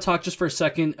kind of want to talk just for a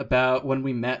second about when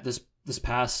we met this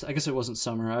past, I guess it wasn't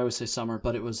summer. I always say summer,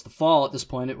 but it was the fall at this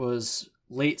point. It was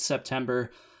late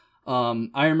September.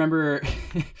 I remember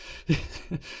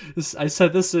I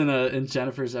said this in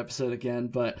Jennifer's episode again,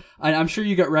 but I'm sure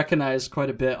you got recognized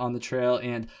quite a bit on the trail,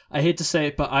 and I hate to say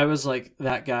it, but I was like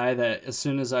that guy that as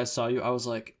soon as I saw you, I was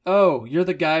like, oh, you're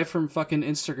the guy from fucking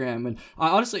Instagram. And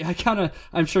honestly,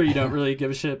 I'm sure you don't really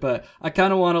give a shit, but I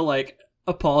kind of want to like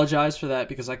apologize for that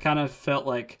because I kind of felt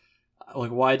like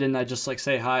why didn't I just like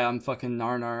say hi, I'm fucking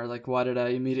Narnar? Like why did I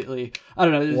immediately, I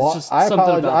don't know, it's just I something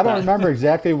apologize. about I don't that. remember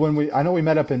exactly when I know we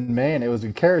met up in May and it was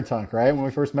in Caratunk, right? When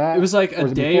we first met? It was like a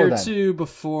day or then? two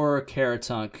before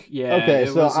Caratunk. Yeah. Okay,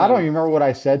 so was, I don't even remember what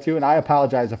I said to you, and I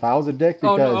apologize if I was a dick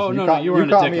because you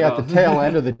weren't a caught dick me at at the all. tail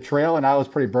end of the trail and I was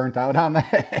pretty burnt out on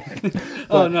that.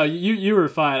 Oh no, you were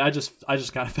fine. I just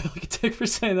kind of felt like a dick for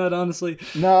saying that, honestly.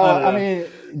 No, I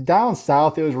mean down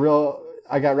south it was real.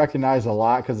 I got recognized a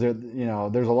lot because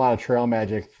there's a lot of trail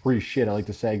magic, free shit I like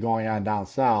to say, going on down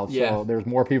south. Yeah. So there's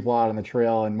more people out on the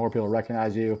trail and more people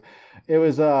recognize you. It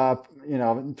was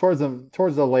towards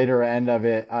the later end of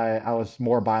it, I was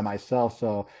more by myself.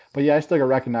 So, but yeah, I still got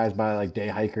recognized by like day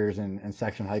hikers and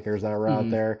section hikers that were out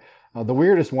there. The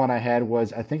weirdest one I had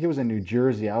was, I think it was in New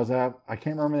Jersey. I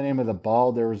can't remember the name of the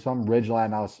ball. There was some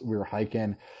ridgeline we were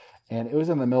hiking, and it was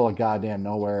in the middle of goddamn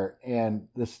nowhere. And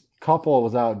this couple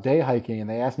was out day hiking, and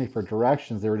they asked me for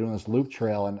directions. They were doing this loop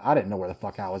trail, and I didn't know where the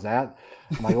fuck I was at.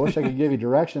 I'm like, I wish I could give you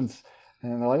directions.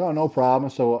 And they're like, oh, no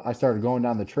problem. So I started going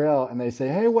down the trail, and they say,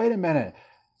 hey, wait a minute.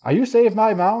 Are you Save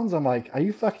My Mountains? I'm like, are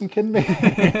you fucking kidding me?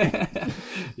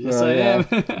 Yes, so, I am.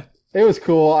 It was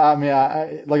cool. I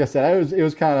mean, like I said, it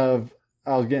was kind of,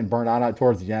 I was getting burned out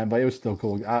towards the end, but it was still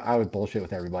cool. I would bullshit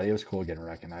with everybody. It was cool getting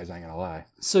recognized, I ain't gonna lie.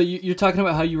 So you're talking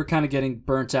about how you were kind of getting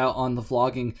burnt out on the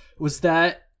vlogging. Does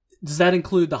that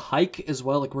include the hike as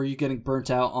well? Like, were you getting burnt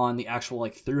out on the actual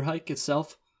like through hike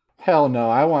itself? Hell no.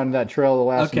 I wanted that trail to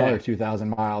last another 2,000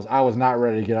 miles. I was not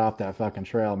ready to get off that fucking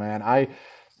trail, man.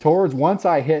 Once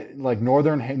I hit like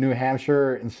northern New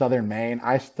Hampshire and southern Maine,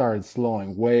 I started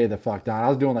slowing way the fuck down. I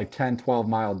was doing like 10, 12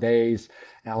 mile days,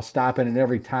 and I was stopping in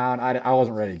every town. I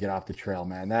wasn't ready to get off the trail,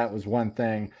 man. That was one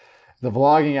thing. The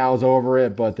vlogging, I was over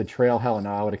it, but the trail, hell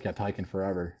no, I would have kept hiking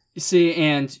forever. You see,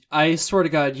 and I swear to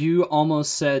God, you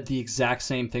almost said the exact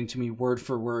same thing to me word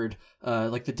for word,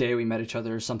 like the day we met each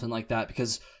other or something like that,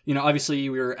 because, obviously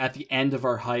we were at the end of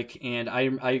our hike, and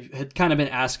I had kind of been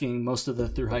asking most of the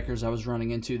thru hikers I was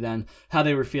running into then how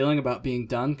they were feeling about being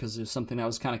done, because there's something I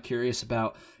was kind of curious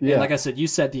about. Yeah. And like I said, you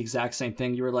said the exact same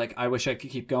thing. You were like, I wish I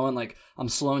could keep going. Like, I'm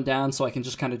slowing down so I can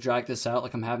just kind of drag this out.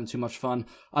 Like, I'm having too much fun.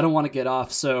 I don't want to get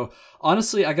off. So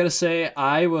honestly, I got to say,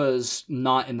 I was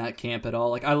not in that camp at all.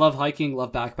 Like, I love hiking,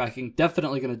 love backpacking.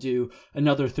 Definitely going to do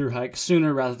another thru hike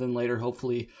sooner rather than later,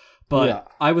 hopefully. But yeah.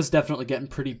 I was definitely getting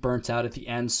pretty burnt out at the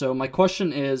end. So my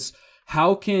question is,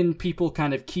 how can people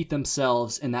kind of keep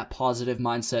themselves in that positive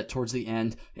mindset towards the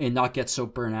end and not get so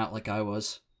burnt out like I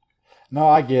was? No,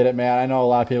 I get it, man. I know a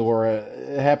lot of people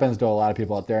it happens to a lot of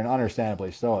people out there, and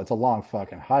understandably so. It's a long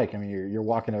fucking hike. I mean, you're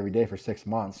walking every day for 6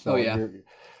 months. So it's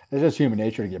just human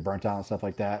nature to get burnt out and stuff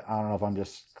like that. I don't know if I'm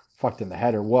just fucked in the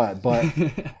head or what, but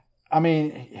I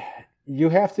mean, you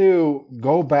have to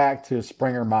go back to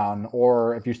Springer Mountain,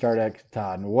 or if you start at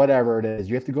Katahdin, whatever it is,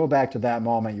 you have to go back to that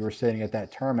moment you were sitting at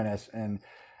that terminus and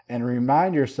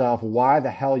remind yourself why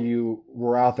the hell you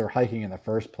were out there hiking in the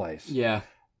first place. Yeah.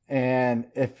 And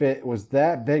if it was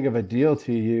that big of a deal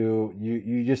to you,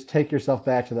 you just take yourself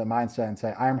back to that mindset and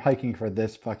say, I'm hiking for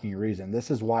this fucking reason.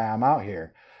 This is why I'm out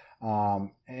here.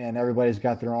 And everybody's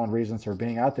got their own reasons for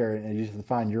being out there, and you just have to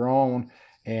find your own.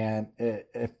 And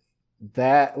if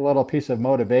that little piece of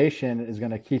motivation is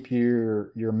going to keep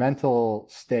your mental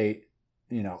state,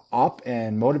 up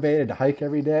and motivated to hike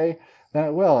every day, then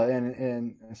it will.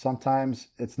 And sometimes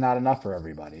it's not enough for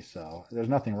everybody. So there's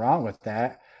nothing wrong with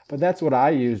that. But that's what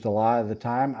I used a lot of the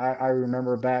time. I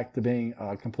remember back to being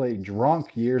completely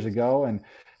drunk years ago, and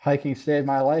hiking saved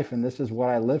my life, and this is what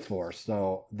I live for.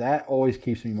 So that always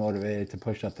keeps me motivated to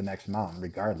push up the next mountain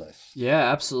regardless.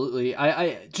 Yeah, absolutely.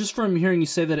 I just from hearing you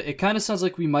say that, it kind of sounds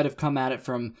like we might have come at it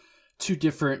from two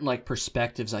different like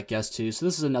perspectives, I guess, too. So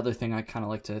this is another thing I kind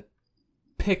of like to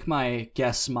pick my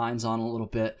guests' minds on a little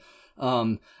bit.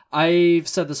 I've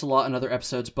said this a lot in other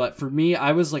episodes, but for me,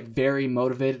 I was like very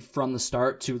motivated from the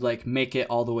start to like make it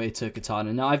all the way to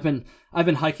Katahdin. Now I've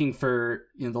been hiking for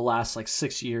the last like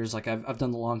 6 years. Like I've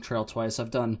done the long trail twice.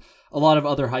 I've done a lot of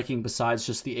other hiking besides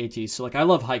just the AT. So like I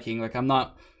love hiking. Like I'm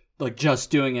not like just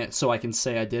doing it so I can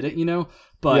say I did it,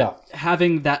 But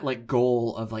having that like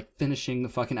goal of like finishing the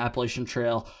fucking Appalachian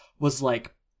Trail was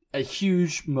like a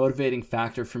huge motivating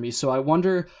factor for me. So I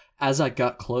wonder, as I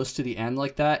got close to the end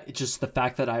like that, it's just the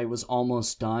fact that I was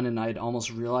almost done and I'd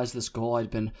almost realized this goal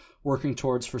I'd been working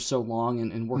towards for so long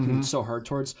and working so hard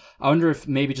towards. I wonder if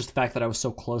maybe just the fact that I was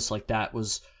so close like that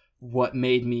was what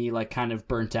made me like kind of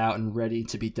burnt out and ready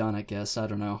to be done, I guess. I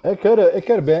don't know. It could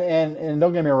have been, and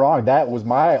don't get me wrong, that was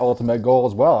my ultimate goal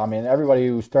as well. I mean, everybody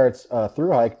who starts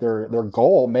through hike, their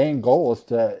main goal is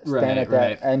to stand at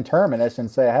that end terminus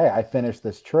and say, hey, I finished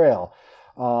this trail.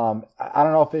 I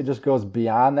don't know if it just goes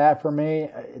beyond that for me.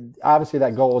 Obviously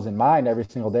that goal was in mind every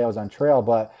single day I was on trail,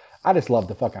 but I just love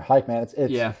the fucking hike, man.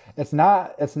 It's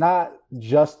not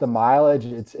just the mileage.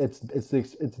 It's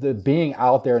the being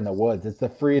out there in the woods. It's the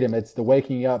freedom. It's the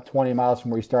waking up 20 miles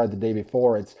from where you started the day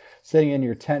before. It's sitting in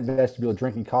your tent vestibule,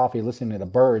 drinking coffee, listening to the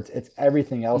birds. It's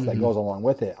everything else that goes along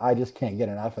with it. I just can't get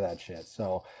enough of that shit.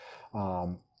 So,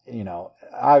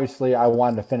 obviously I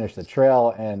wanted to finish the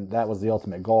trail, and that was the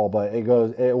ultimate goal, but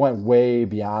it went way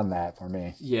beyond that for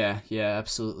me. Yeah,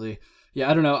 absolutely.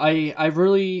 Yeah, I don't know. I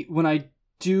really, when I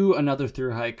do another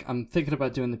through hike. I'm thinking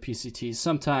about doing the PCT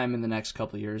sometime in the next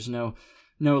couple of years. No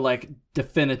like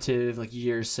definitive like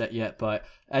years set yet, but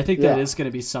I think that is going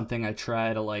to be something I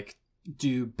try to like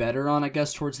do better on, I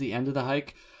guess, towards the end of the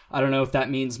hike. I don't know if that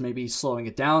means maybe slowing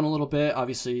it down a little bit.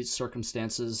 Obviously,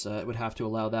 circumstances would have to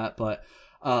allow that, but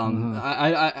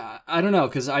I don't know,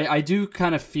 because I do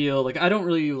kind of feel like I don't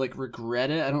really like regret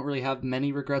it. I don't really have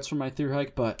many regrets from my through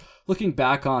hike, but looking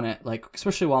back on it, like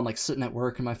especially while I'm like sitting at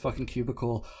work in my fucking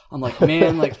cubicle, I'm like,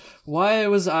 man, like why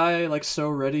was I like so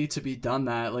ready to be done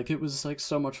that? Like it was like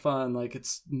so much fun. Like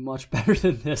it's much better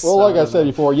than this. Well, like I said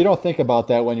before, you don't think about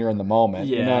that when you're in the moment.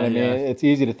 Yeah, you know what I mean? yeah. It's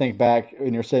easy to think back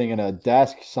when you're sitting in a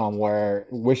desk somewhere,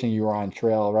 wishing you were on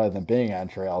trail rather than being on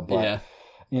trail. But Yeah.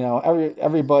 you know,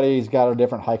 everybody's got a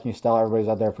different hiking style. Everybody's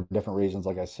out there for different reasons,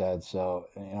 like I said. So,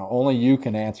 you know, only you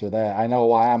can answer that. I know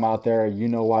why I'm out there. You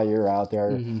know why you're out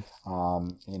there. You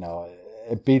know,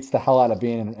 it beats the hell out of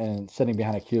being and sitting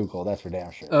behind a cubicle. That's for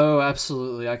damn sure. Oh,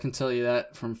 absolutely. I can tell you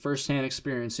that from firsthand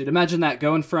experience. Dude, imagine that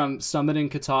going from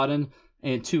summiting Katahdin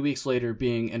and 2 weeks later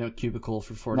being in a cubicle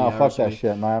for 40 hours. No, fuck a that week.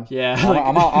 shit, man. Yeah.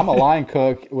 I'm a line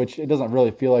cook, which it doesn't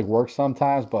really feel like work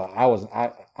sometimes, but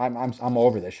I'm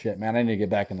over this shit, man. I need to get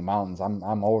back in the mountains.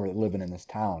 I'm over living in this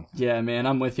town. Yeah, man,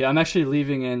 I'm with you. I'm actually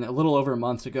leaving in a little over a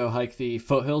month to go hike the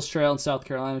Foothills Trail in South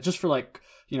Carolina, just for like,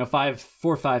 you know, 4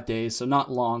 or 5 days, so not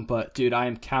long. But dude, I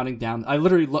am counting down. I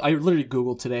literally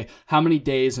Googled today how many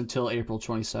days until April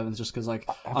 27th, just because like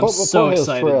I'm so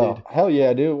excited, Trail. dude. Hell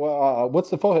yeah, dude. What's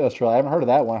the Foothills Trail? I haven't heard of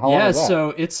that one. How long is that?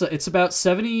 So it's about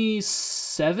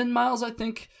 77 miles, I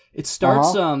think. It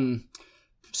starts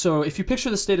So if you picture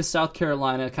the state of South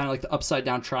Carolina, kind of like the upside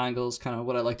down triangle is kind of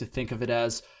what I like to think of it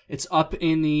as. It's up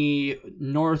in the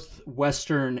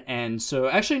northwestern end. So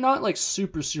actually not like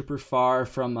super, super far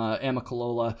from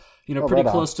Amicalola, you know, pretty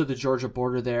close to the Georgia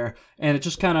border there. And it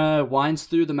just kind of winds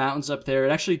through the mountains up there.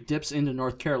 It actually dips into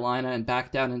North Carolina and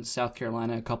back down into South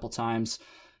Carolina a couple times.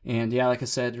 And yeah, like I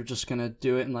said, we're just going to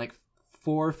do it in like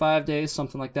 4 or 5 days,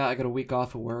 something like that. I got a week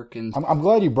off of work, and I'm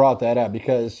glad you brought that up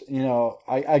because, you know,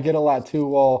 I get a lot too.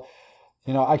 Well,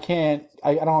 you know, I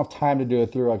don't have time to do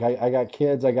it through. Like I got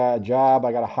kids, I got a job,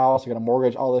 I got a house, I got a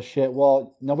mortgage, all this shit.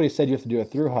 Well, nobody said you have to do a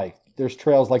through hike. There's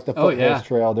trails like the Foothills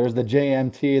Trail. There's the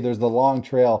JMT. There's the Long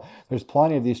Trail. There's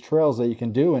plenty of these trails that you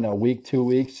can do in a week, 2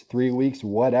 weeks, 3 weeks,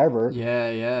 whatever.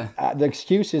 Yeah. The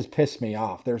excuses piss me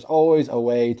off. There's always a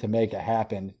way to make it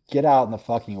happen. Get out in the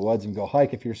fucking woods and go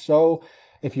hike.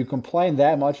 If you complain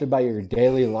that much about your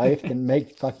daily life, then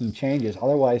make fucking changes.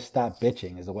 Otherwise, stop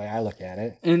bitching is the way I look at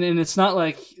it. And it's not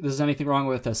like there's anything wrong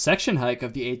with a section hike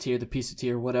of the AT or the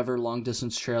PCT or whatever long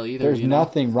distance trail either. There's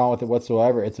nothing wrong with it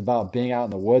whatsoever. It's about being out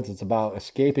in the woods. It's about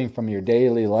escaping from your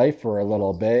daily life for a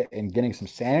little bit and getting some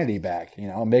sanity back, you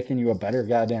know, making you a better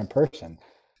goddamn person.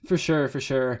 For sure.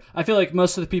 I feel like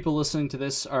most of the people listening to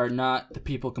this are not the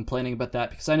people complaining about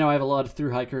that, because I know I have a lot of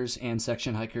through hikers and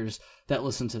section hikers that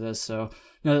listen to this. So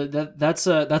no, that's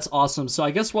awesome. So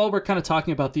I guess while we're kind of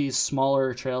talking about these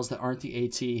smaller trails that aren't the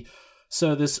AT,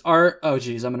 so this I'm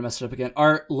gonna mess it up again.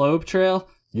 Art Loeb Trail.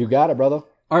 You got it, brother.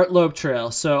 Art Loeb Trail.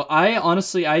 So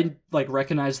I like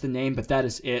recognized the name, but that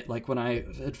is it. Like when I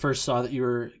at first saw that you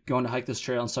were going to hike this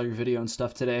trail and saw your video and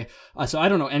stuff today. So I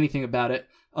don't know anything about it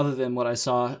other than what I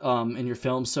saw in your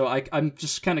film. So I'm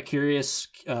just kind of curious.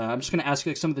 I'm just going to ask you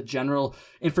like some of the general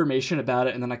information about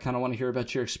it, and then I kind of want to hear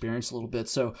about your experience a little bit.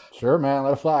 So sure, man,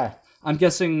 let it fly. I'm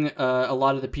guessing a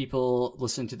lot of the people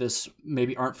listening to this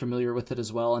maybe aren't familiar with it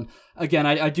as well. And again,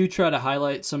 I do try to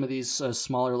highlight some of these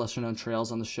smaller, lesser-known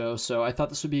trails on the show. So I thought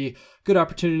this would be a good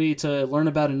opportunity to learn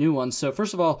about a new one. So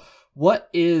first of all, what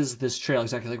is this trail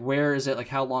exactly? Like, where is it? Like,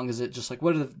 how long is it? Just like,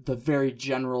 what are the very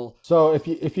general? So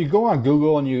if you go on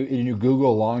Google and you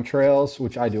Google long trails,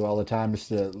 which I do all the time, just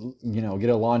to get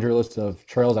a laundry list of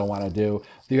trails I want to do,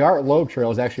 the Art Loeb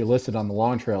Trail is actually listed on the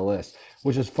long trail list,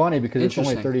 which is funny because it's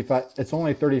only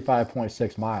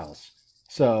 35.6 miles.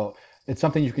 So it's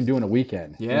something you can do in a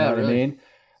weekend. Yeah, you know what I mean?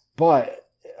 But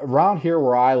around here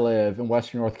where I live in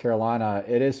Western North Carolina,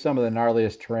 it is some of the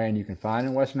gnarliest terrain you can find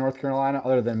in Western North Carolina,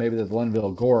 other than maybe the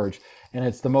Linville Gorge. And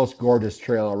it's the most gorgeous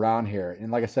trail around here.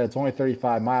 And like I said, it's only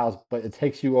 35 miles, but it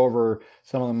takes you over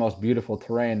some of the most beautiful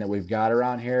terrain that we've got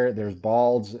around here. There's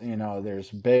balds,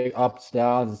 there's big ups,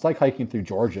 downs. It's like hiking through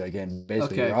Georgia again,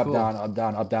 basically. Okay, Up, cool. down, up,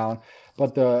 down, up, down.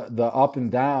 But the up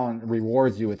and down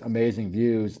rewards you with amazing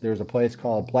views. There's a place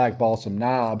called Black Balsam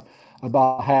Knob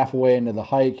about halfway into the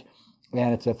hike,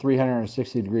 and it's a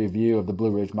 360-degree view of the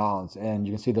Blue Ridge Mountains. And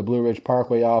you can see the Blue Ridge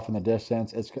Parkway off in the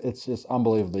distance. It's just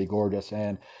unbelievably gorgeous.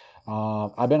 And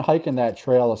I've been hiking that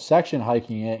trail, a section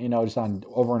hiking it, just on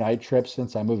overnight trips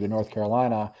since I moved to North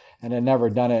Carolina, and had never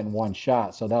done it in one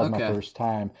shot. So that was my Okay. first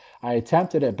time. I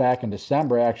attempted it back in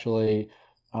December, actually.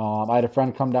 I had a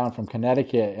friend come down from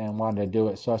Connecticut and wanted to do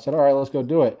it. So I said, all right, let's go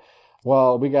do it.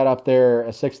 Well, we got up there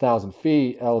at 6,000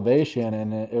 feet elevation,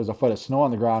 and it was a foot of snow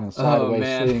on the ground and Oh sideways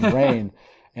man. sleeting rain.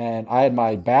 And I had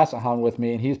my basset hound with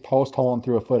me, and he's post holing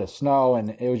through a foot of snow,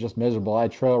 and it was just miserable. I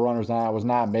had trail runners on. I was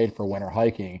not made for winter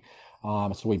hiking.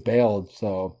 So we bailed.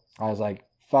 So I was like,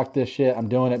 fuck this shit. I'm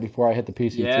doing it before I hit the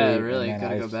PCT. Yeah, And really. then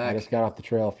Gotta go I back. just got off the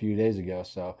trail a few days ago.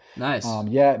 So, Nice.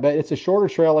 yeah, but it's a shorter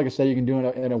trail. Like I said, you can do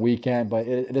it in a weekend, but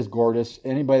it is gorgeous.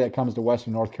 Anybody that comes to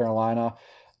Western North Carolina,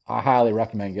 I highly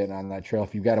recommend getting on that trail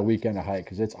if you've got a weekend to hike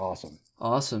because it's awesome.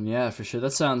 Awesome, yeah, for sure.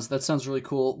 That sounds really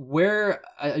cool. Where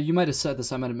you might have said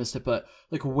this, I might have missed it, but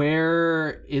like,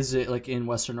 where is it? Like in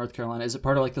Western North Carolina, is it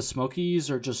part of like the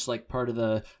Smokies or just like part of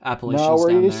the No, Appalachians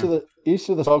we're down east there?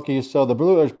 of the Smokies. So the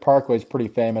Blue Ridge Parkway is pretty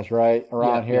famous, right, Yeah,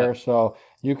 around yeah. here. So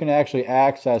you can actually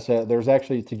access it. There's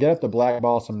actually to get up the Black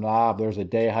Balsam Knob. There's a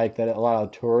day hike that a lot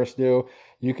of tourists do.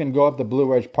 You can go up the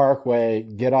Blue Ridge Parkway,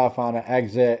 get off on an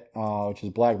exit, which is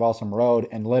Black Balsam Road,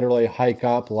 and literally hike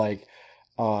up like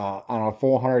I don't know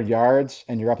 400 yards,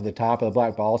 and you're up at the top of the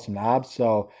Black Balsam Knob.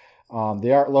 So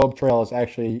the Art Loeb Trail is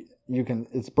actually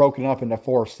it's broken up into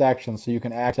four sections, so you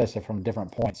can access it from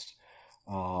different points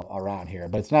around here.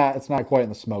 But it's not quite in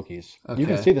the Smokies. You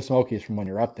can Okay. see the Smokies from when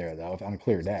you're up there though, on a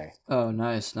clear day. Oh,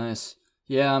 nice, nice.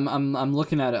 Yeah, I'm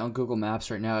looking at it on Google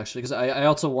Maps right now actually because I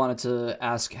also wanted to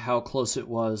ask how close it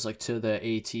was like to the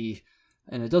AT,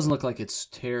 and it doesn't look like it's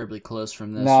terribly close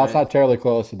from this, No, it's right? not terribly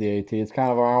close to the AT. It's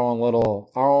kind of our own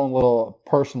little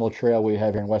personal trail we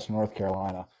have here in Western North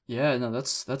Carolina. Yeah, no,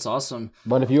 that's awesome.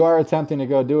 But if you are attempting to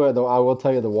go do it, though, I will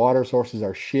tell you the water sources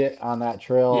are shit on that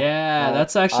trail. Yeah,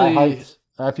 that's I actually hiked.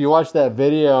 If you watch that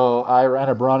video, I ended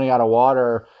up running out of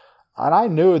water, and I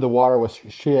knew the water was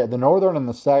shit. The northern and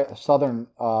the southern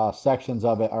sections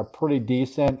of it are pretty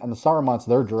decent, and the summer months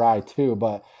they're dry too.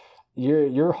 But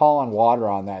you're hauling water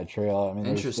on that trail. I mean,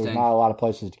 there's interesting. not a lot of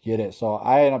places to get it. So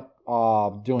I ended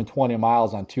up doing 20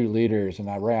 miles on 2 liters, and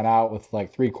I ran out with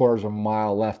like three-quarters of a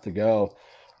mile left to go.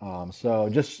 So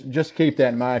just keep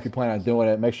that in mind if you plan on doing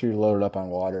it. Make sure you're loaded up on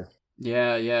water.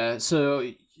 Yeah, yeah.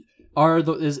 So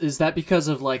is that because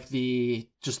of like the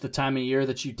time of year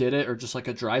that you did it, or just like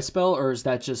a dry spell, or is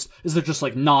there just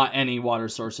like not any water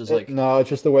sources? Like, No, it's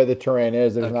just the way the terrain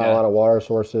is. There's not a okay. lot of water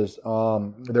sources.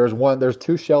 There's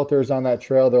two shelters on that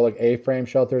trail. They're like A-frame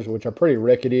shelters, which are pretty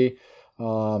rickety.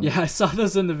 Um, Yeah, I saw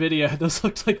those in the video. Those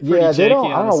looked like pretty yeah, they janky,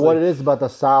 don't. I don't know what honestly. it is about the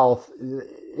South.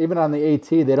 Even on the AT,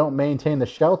 they don't maintain the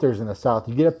shelters in the South.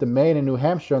 You get up to Maine and New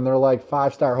Hampshire, and they're like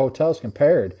five-star hotels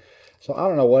compared. So I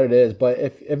don't know what it is, but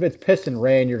if it's piss and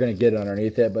rain, you're going to get it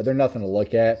underneath it. But they're nothing to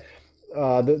look at.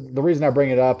 The reason I bring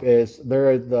it up is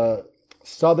the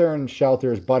southern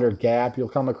shelters, Butter Gap. You'll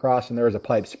come across, and there is a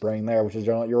pipe spring there, which is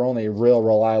your only real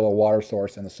reliable water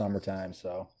source in the summertime.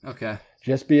 So Okay.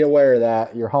 just be aware of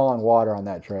that. You're hauling water on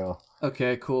that trail.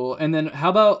 Okay, cool. And then how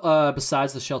about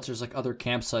besides the shelters, like other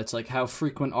campsites? Like how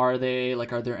frequent are they?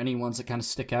 Like are there any ones that kind of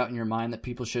stick out in your mind that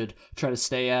people should try to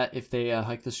stay at if they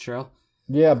hike this trail?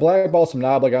 Yeah, Black Balsam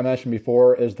Knob, like I mentioned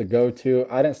before, is the go-to.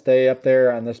 I didn't stay up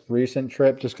there on this recent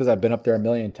trip just because I've been up there a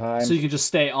million So you times. can just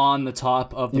stay on the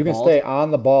top of the You can bald? stay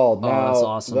on the bald. Oh, that's Now,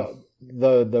 awesome.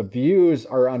 the views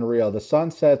are unreal. The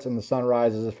sunsets and the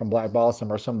sunrises from Black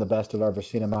Balsam are some of the best I've ever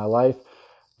seen in my life.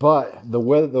 But the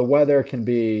weather can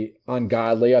be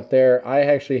ungodly up there. I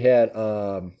actually had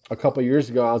a couple years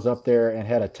ago, I was up there and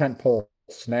had a tent pole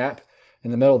snap in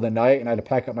the middle of the night, and I had to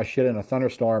pack up my shit in a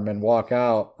thunderstorm and walk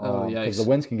out Oh, because the yikes.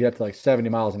 winds can get up to like 70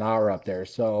 miles an hour up there.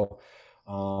 So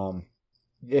um,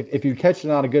 if you catch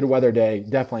it on a good weather day,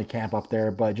 definitely camp up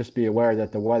there. But just be aware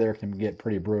that the weather can get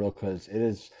pretty brutal because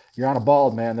you're on a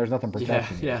bald, man. There's nothing Yeah,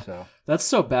 protecting you. yeah. So. That's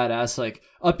so badass. Like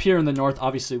up here in the north,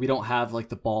 obviously we don't have like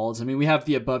the balds. I mean, we have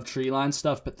the above tree line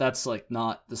stuff, but that's like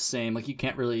not the same. Like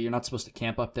you're not supposed to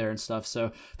camp up there and stuff.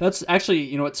 So that's actually,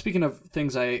 you know what, speaking of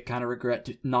things I kind of regret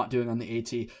not doing on the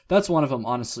AT, that's one of them,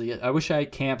 honestly. I wish I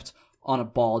had camped on a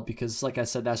bald because like I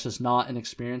said, that's just not an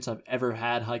experience I've ever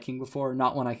had hiking before.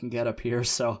 Not one I can get up here.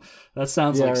 So that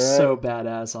sounds Yeah, like right. so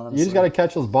badass, You just got to honestly.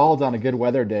 catch those balls on a good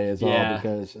weather day is all Yeah.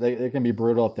 because they can be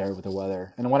brutal up there with the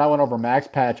weather. And when I went over Max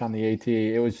Patch on the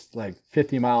AT, it was like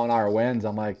 50-mile-an-hour winds.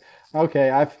 I'm like, okay,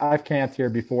 I've camped here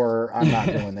before. I'm not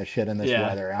doing this shit in this Yeah.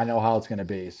 weather. I know how it's gonna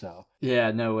be. So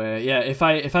Yeah, no way. Yeah, if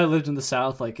I lived in the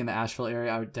South, like in the Asheville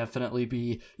area, I would definitely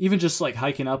be even just like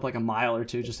hiking up like a mile or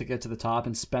two just to get to the top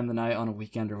and spend the night on a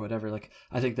weekend or whatever. Like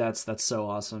I think that's so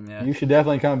awesome. Yeah. you should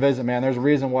definitely come visit, man. There's a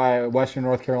reason why Western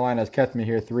North Carolina has kept me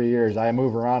here 3 years. I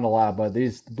move around a lot, but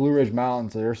these Blue Ridge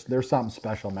Mountains, there's something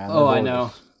special, man. They're Oh, I gorgeous.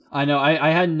 know. I know.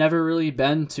 I had never really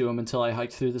been to them until I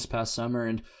hiked through this past summer.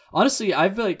 And honestly,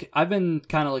 I've been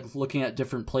kind of like looking at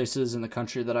different places in the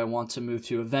country that I want to move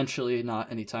to eventually,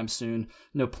 not anytime soon.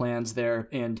 No plans there.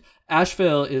 And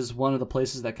Asheville is one of the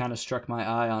places that kind of struck my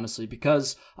eye, honestly,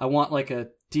 because I want like a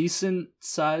decent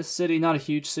sized city, not a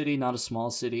huge city, not a small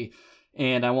city.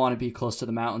 And I want to be close to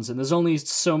the mountains. And there's only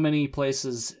so many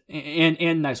places,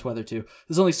 and nice weather too.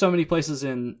 There's only so many places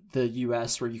in the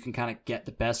U.S. where you can kind of get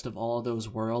the best of all of those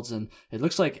worlds. And it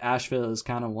looks like Asheville is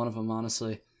kind of one of them,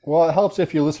 honestly. Well, it helps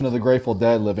if you listen to the Grateful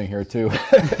Dead living here too.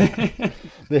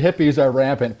 The hippies are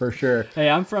rampant for sure. Hey,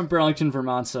 I'm from Burlington,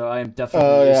 Vermont, so I am definitely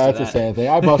Oh used yeah, to it's the that. same thing.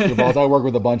 I bust the balls. I work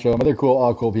with a bunch of them. They're cool,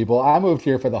 all cool people. I moved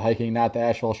here for the hiking, not the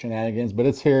Asheville shenanigans, but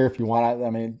it's here if you want to. I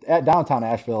mean, at downtown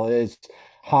Asheville is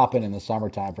hopping in the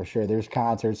summertime for sure. There's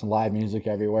concerts and live music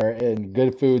everywhere, and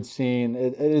good food scene.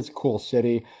 It is a cool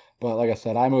city. But like I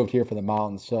said, I moved here for the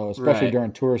mountains, so especially Right.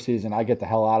 during tour season, I get the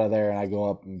hell out of there and I go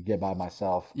up and get by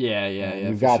myself. Yeah, And yeah,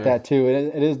 you've for got sure. that too.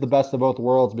 It is the best of both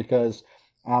worlds because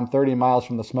I'm 30 miles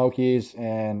from the Smokies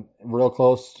and real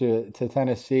close to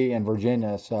Tennessee and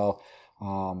Virginia. So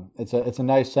it's a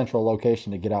nice central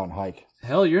location to get out and hike.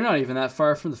 Hell, you're not even that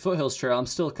far from the Foothills Trail. I'm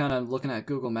still kind of looking at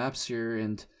Google Maps here,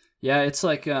 and yeah, it's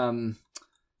like yeah,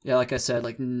 like I said,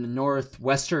 like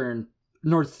northwestern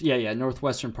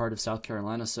part of South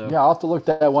Carolina. So Yeah, I'll have to look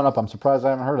that one up. I'm surprised I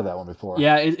haven't heard of that one before.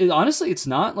 yeah, honestly, it's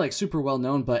not like super well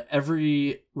known, but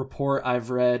every report I've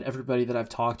read, everybody that I've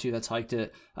talked to that's hiked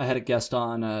it, I had a guest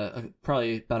on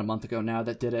probably about a month ago now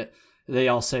that did it. They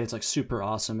all say it's like super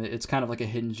awesome. It's kind of like a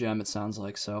hidden gem. It sounds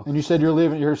like so. And you said you're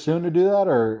leaving here soon to do that,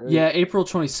 or Yeah, April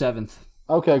 27th.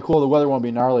 Okay, cool. The weather won't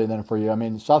be gnarly then for you. I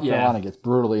mean, South Yeah. Carolina gets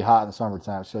brutally hot in the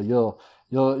summertime, so you'll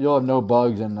have no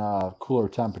bugs and cooler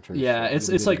temperatures. Yeah, so it's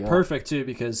you'll be good like to go. perfect too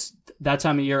because that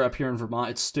time of year up here in Vermont,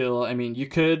 it's still. I mean, you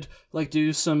could like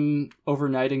do some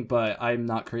overnighting, but I'm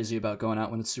not crazy about going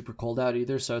out when it's super cold out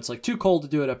either. So it's like too cold to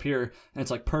do it up here, and it's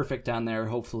like perfect down there,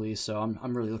 hopefully. So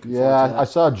I'm really looking forward to Yeah, that. I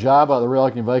saw Jabba, the Real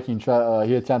Hiking Viking.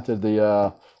 He attempted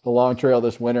the long trail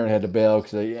this winter and had to bail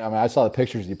because I mean I saw the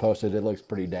pictures he posted. It looks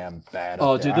pretty damn bad.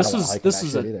 Oh, up there. dude, I this don't wanna is hike in this that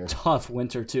is shit a either. tough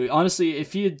winter too. Honestly,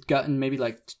 if you had gotten maybe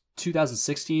like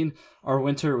 2016, our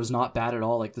winter was not bad at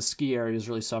all. Like the ski areas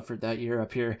really suffered that year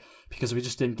up here because we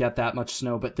just didn't get that much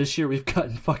snow. But this year we've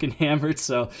gotten fucking hammered,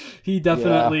 so he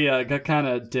definitely got kind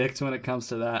of dicked when it comes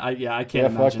to that. I can't Yeah,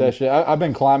 fuck imagine. that shit. I've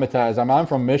been climatized. I'm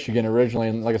from Michigan originally,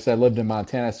 and like I said, lived in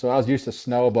Montana, so I was used to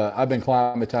snow. But I've been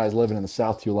climatized living in the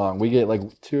South too long. We get like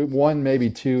one, maybe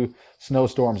two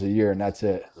snowstorms a year, and that's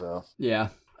it. So Yeah.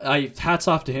 Hats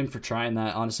off to him for trying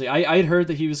that, honestly. I'd heard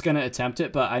that he was going to attempt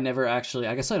it, but I never actually,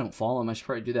 I guess I don't follow him. I should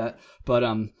probably do that. But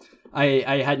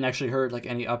I hadn't actually heard like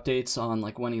any updates on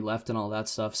like when he left and all that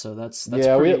stuff. So that's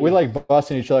yeah, pretty, we like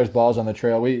busting each other's balls on the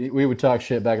trail. We would talk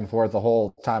shit back and forth the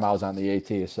whole time I was on the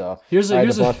AT. So Here's a- I had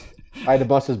here's to a- bust, I had to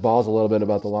bust his balls a little bit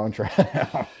about the long trail.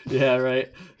 Yeah,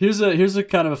 right. Here's a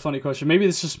kind of a funny question. Maybe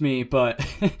it's just me, but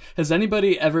has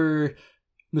anybody ever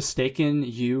mistaken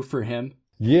you for him?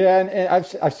 Yeah, and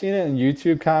I've seen it in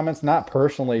YouTube comments, not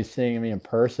personally seeing me in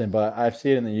person, but I've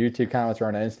seen it in the YouTube comments or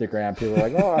on Instagram. People are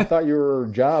like, "Oh, I thought you were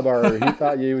Jabba," or "He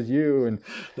thought you was you." And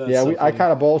That's yeah, so I funny.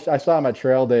 kind of bullshit. I saw him at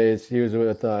Trail Days. He was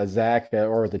with Zach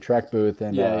or at the Trek booth,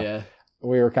 and Yeah.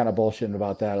 we were kind of bullshitting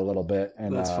about that a little bit.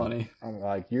 And That's funny. I'm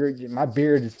like, my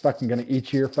beard is fucking gonna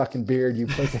eat your fucking beard, you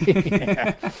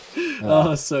pussy.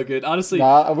 Oh, so good. Honestly,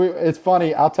 It's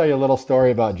funny. I'll tell you a little story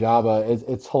about Jabba.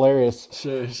 It's hilarious.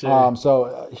 sure.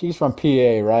 So he's from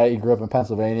PA, right? He grew up in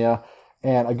Pennsylvania,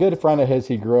 and a good friend of his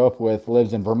he grew up with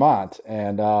lives in Vermont.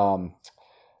 And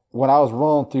when I was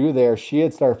rolling through there, she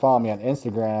had started following me on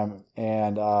Instagram,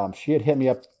 and she had hit me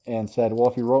up and said,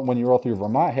 "Well, when you roll through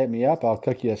Vermont, hit me up. I'll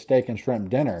cook you a steak and shrimp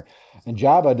dinner." And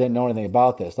Jabba didn't know anything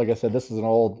about this. Like I said, this is an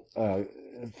old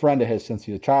friend of his since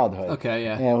his childhood. Okay,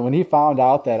 yeah. And when he found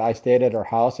out that I stayed at her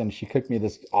house and she cooked me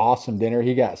this awesome dinner,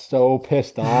 he got so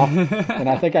pissed off. And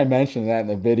I think I mentioned that in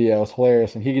the video. It was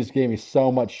hilarious. And he just gave me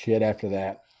so much shit after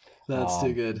that. That's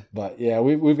too good. But yeah,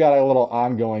 we've got a little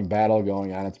ongoing battle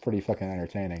going on. It's pretty fucking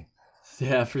entertaining.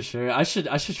 Yeah, for sure. I should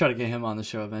try to get him on the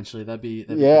show eventually. That'd be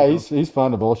Yeah, pretty cool. he's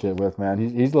fun to bullshit with, man.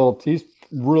 He's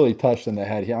really touched in the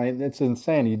head. I mean, it's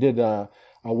insane. He did a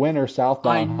a winter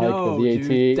southbound hike of the AT.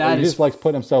 Dude, He just likes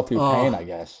putting himself through pain, I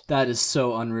guess. That is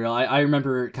so unreal. I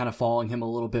remember kind of following him a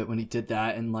little bit when he did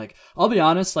that, and like, I'll be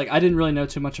honest, like, I didn't really know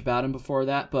too much about him before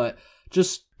that, but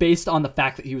just based on the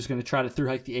fact that he was going to try to through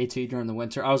hike the AT during the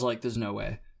winter, I was like, there's no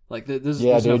way. Like, this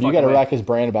yeah, there's dude, no you got to way. rack his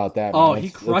brain about that. Man. Oh, he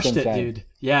crushed it, dude.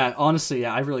 Yeah, honestly,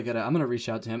 yeah, I really got it. I'm gonna reach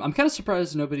out to him. I'm kind of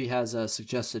surprised nobody has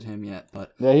suggested him yet,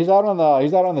 but yeah, he's out on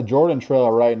the Jordan Trail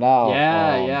right now.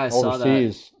 Yeah, I saw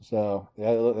that. So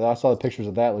yeah, I saw the pictures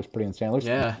of that. It looks pretty insane. It looks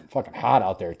fucking hot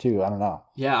out there too. I don't know.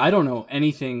 Yeah, I don't know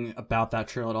anything about that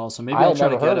trail at all, so maybe I'll I'll try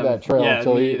to get him. I had never heard of that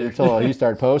trail until he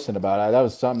started posting about it. That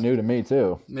was something new to me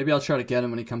too. Maybe I'll try to get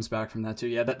him when he comes back from that too.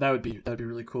 Yeah, that'd be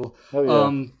really cool. Oh,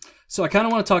 yeah. So I kind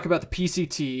of want to talk about the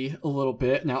PCT a little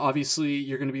bit. Now, obviously,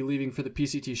 you're going to be leaving for the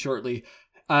PCT shortly.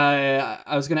 I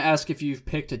was going to ask if you've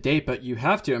picked a date, but you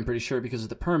have to, I'm pretty sure, because of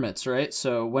the permits, right?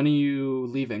 So when are you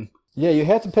leaving? Yeah, you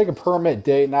have to pick a permit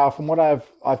date. Now, from what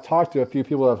I've talked to a few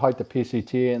people that have hiked the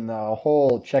PCT, and the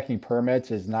whole checking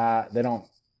permits is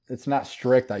it's not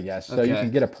strict, I guess. So you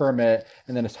can get a permit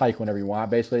and then just hike whenever you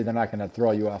want. Basically, they're not going to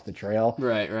throw you off the trail.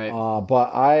 Right.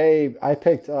 But I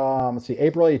picked,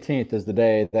 April 18th is the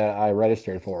day that I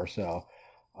registered for. So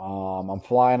I'm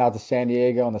flying out to San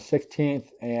Diego on the 16th,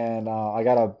 and I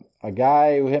got a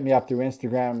guy who hit me up through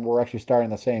Instagram. We're actually starting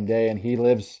the same day, and he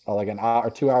lives like an hour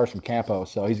or 2 hours from Campo.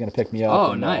 So he's going to pick me up.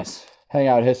 Oh, nice. Hang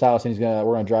out at his house, and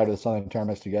we're going to drive to the Southern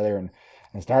Terminus together and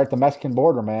start at the Mexican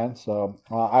border, man. So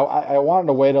I wanted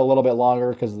to wait a little bit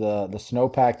longer because the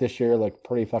snowpack this year looked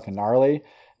pretty fucking gnarly.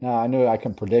 Now, I knew I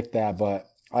couldn't predict that, but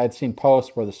I had seen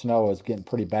posts where the snow was getting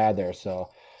pretty bad there. So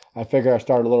I figured I'd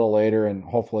start a little later and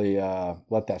hopefully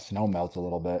let that snow melt a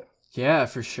little bit. Yeah,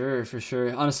 for sure.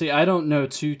 Honestly, I don't know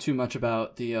too much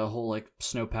about the whole like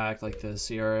snowpack, like the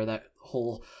Sierra, that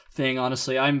whole thing.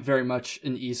 Honestly, I'm very much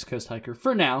an East Coast hiker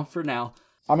for now.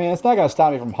 I mean, it's not going to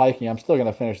stop me from hiking. I'm still going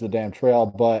to finish the damn trail.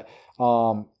 But,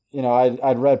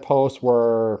 I'd read posts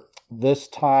where this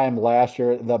time last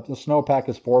year, the snowpack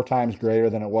is 4 times greater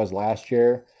than it was last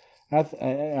year.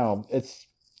 And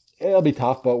it'll be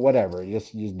tough, but whatever. You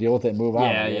just deal with it and move on.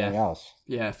 Anything else.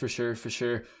 Yeah, for sure.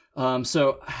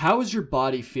 So how is your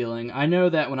body feeling? I know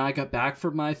that when I got back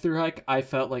from my thru hike, I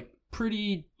felt like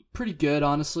pretty good,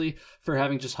 honestly, for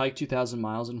having just hiked 2,000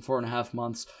 miles in 4.5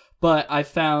 months. But I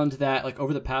found that like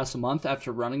over the past month,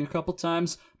 after running a couple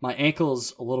times, my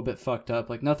ankle's a little bit fucked up.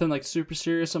 Like nothing like super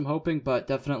serious, I'm hoping, but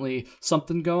definitely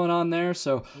something going on there.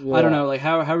 So yeah. I don't know, like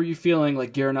how are you feeling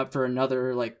like gearing up for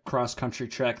another like cross country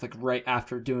trek, like right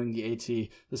after doing the AT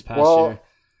this past year?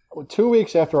 2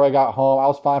 weeks after I got home, I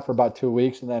was fine for about 2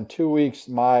 weeks, and then 2 weeks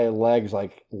my legs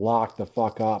like locked the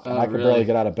fuck up, and I could barely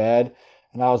get out of bed,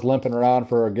 and I was limping around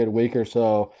for a good week or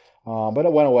so. But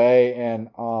it went away, and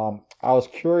I was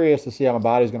curious to see how my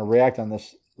body's going to react on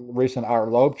this recent Art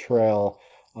Loeb trail,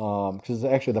 because it's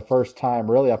actually the first time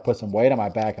really I put some weight on my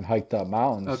back and hiked up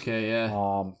mountains. Okay,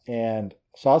 yeah. And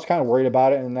so I was kind of worried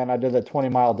about it, and then I did that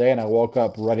 20-mile day, and I woke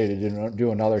up ready to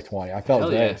do another 20. I felt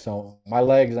great. Yeah. So my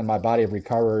legs and my body have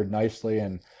recovered nicely,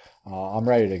 and I'm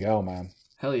ready to go, man.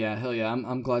 Hell yeah.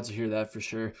 I'm glad to hear that for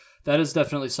sure. That is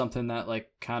definitely something that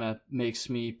like kind of makes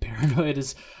me paranoid.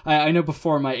 I know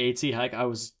before my AT hike, I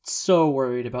was so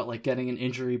worried about like getting an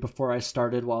injury before I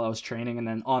started while I was training, and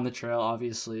then on the trail,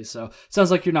 obviously. So it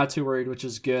sounds like you're not too worried, which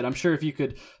is good. I'm sure if you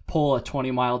could pull a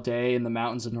 20-mile day in the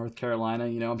mountains of North Carolina,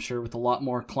 I'm sure with a lot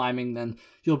more climbing than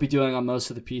you'll be doing on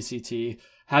most of the PCT,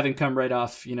 having come right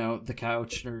off, the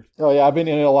couch. Oh yeah, I've been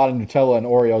eating a lot of Nutella and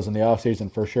Oreos in the off season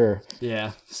for sure.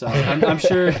 Yeah, so I'm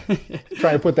sure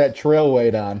trying to put that trail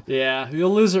weight on. Yeah,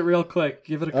 you'll lose it real quick.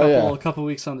 Give it a couple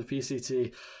weeks on the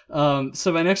PCT.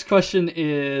 So my next question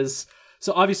is,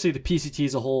 so obviously the PCT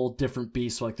is a whole different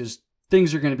beast. So like there's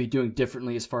things you're going to be doing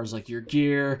differently as far as like your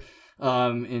gear,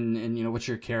 and what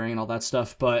you're carrying and all that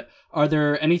stuff. But are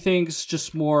there any things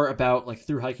just more about like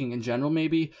through hiking in general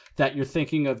maybe that you're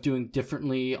thinking of doing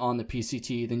differently on the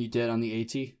PCT than you did on the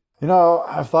AT?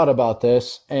 I've thought about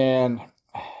this, and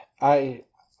I've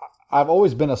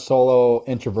always been a solo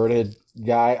introverted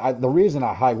guy.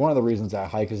 One of the reasons I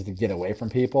hike is to get away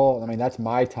from people. I mean, that's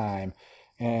my time.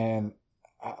 And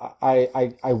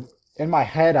I in my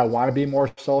head, I want to be more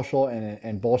social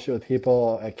and bullshit with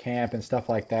people at camp and stuff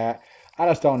like that. I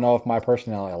just don't know if my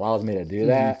personality allows me to do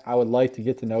that. Mm-hmm. I would like to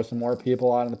get to know some more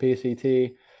people out on the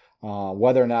PCT.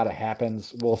 Whether or not it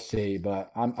happens, we'll see.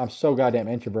 But I'm so goddamn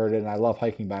introverted, and I love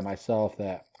hiking by myself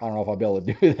that I don't know if I'll be able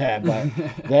to do that.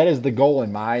 But that is the goal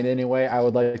in mind anyway. I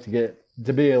would like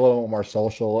to be a little more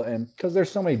social, and because there's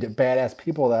so many badass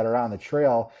people that are on the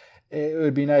trail, it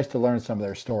would be nice to learn some of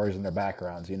their stories and their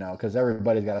backgrounds, because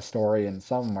everybody's got a story, and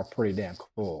some of them are pretty damn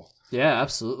cool. Yeah,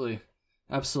 absolutely.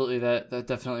 Absolutely. That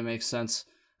definitely makes sense.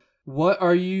 What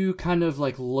are you kind of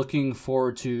like looking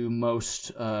forward to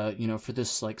most, for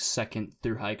this like second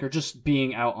through hike or just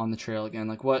being out on the trail again?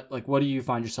 What do you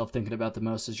find yourself thinking about the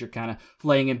most as you're kind of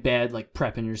laying in bed, like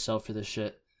prepping yourself for this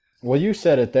shit? Well, you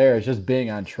said it there. It's just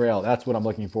being on trail. That's what I'm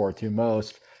looking forward to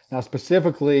most. Now,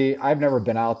 specifically, I've never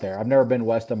been out there. I've never been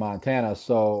west of Montana,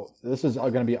 so this is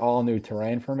going to be all new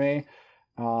terrain for me.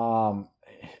 Um,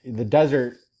 the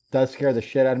desert does scare the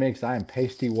shit out of me because I am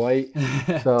pasty white.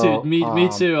 Dude, So, me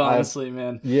too, honestly,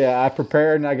 man. yeah, I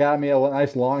prepared and I got me a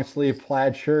nice long sleeve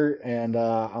plaid shirt, and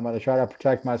I'm going to try to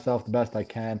protect myself the best I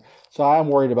can. So I'm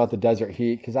worried about the desert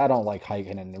heat because I don't like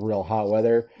hiking in the real hot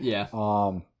weather. Yeah.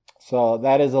 So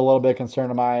that is a little bit of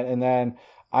concern of mine. And then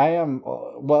I am,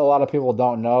 what a lot of people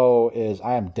don't know is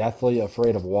I am deathly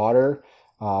afraid of water,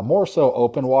 more so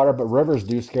open water, but rivers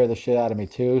do scare the shit out of me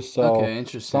too. So Okay,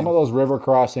 interesting. some of those river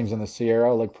crossings in the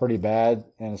Sierra look pretty bad.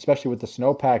 And especially with the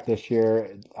snowpack this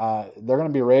year, they're going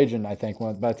to be raging, I think,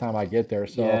 by the time I get there.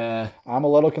 So Yeah. I'm a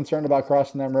little concerned about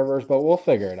crossing them rivers, but we'll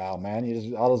figure it out, man.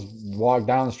 I'll just walk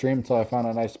downstream until I find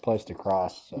a nice place to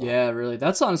cross. So. Yeah, really.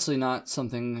 That's honestly not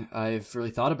something I've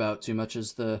really thought about too much.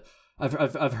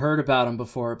 I've heard about them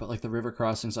before, but like the river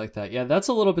crossings like that. Yeah, that's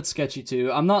a little bit sketchy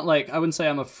too. I'm not I wouldn't say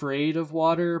I'm afraid of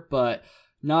water, but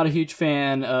not a huge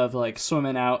fan of like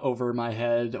swimming out over my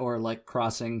head or like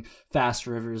crossing fast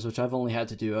rivers, which I've only had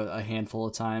to do a handful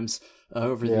of times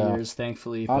over the years,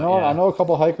 thankfully. But, I know a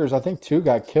couple hikers. I think 2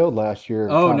 got killed last year.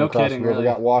 Oh, no kidding! The river, really?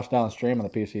 Got washed downstream on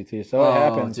the PCT. So it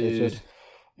happens. Dude. It's just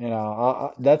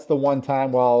that's the one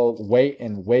time where I'll wait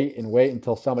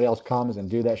until somebody else comes and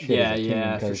do that shit. Yeah, as a team,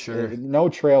 yeah, for 'cause sure. No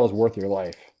trail is worth your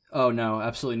life. Oh no,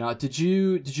 absolutely not. Did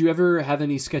you ever have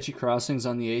any sketchy crossings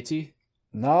on the AT?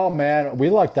 No, man, we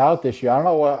lucked out this year. I don't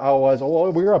know what I was.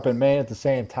 Well, we were up in Maine at the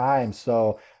same time,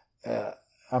 so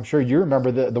I'm sure you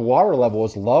remember the water level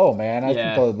was low, man. I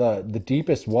think the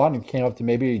deepest one came up to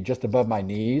maybe just above my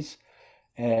knees,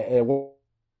 and it was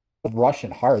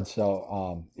rushing hard.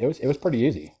 So it was pretty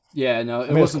easy. Yeah, no, I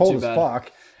mean, wasn't cold too as bad.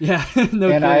 fuck. Yeah, no And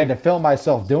kidding. I had to film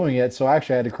myself doing it, so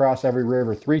actually I had to cross every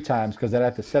river 3 times because I'd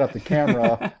have to set up the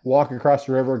camera, walk across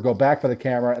the river, go back for the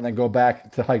camera, and then go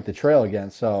back to hike the trail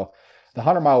again. So the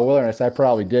 100-mile wilderness, I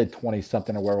probably did 20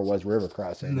 something or wherever it was river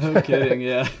crossings. No kidding,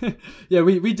 yeah. Yeah,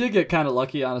 we did get kind of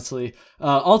lucky, honestly.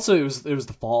 Also, it was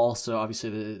the fall, so obviously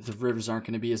the rivers aren't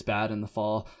going to be as bad in the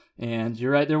fall. And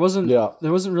you're right, there wasn't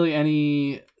really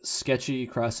any sketchy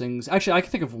crossings. Actually, I can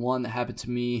think of one that happened to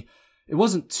me. It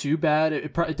wasn't too bad.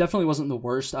 It definitely wasn't the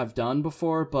worst I've done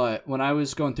before, but when I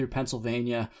was going through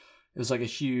Pennsylvania, it was like a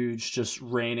huge just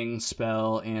raining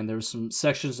spell, and there was some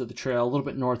sections of the trail a little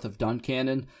bit north of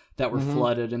Duncannon that were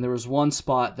flooded, and there was one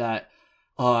spot that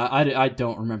I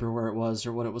don't remember where it was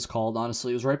or what it was called,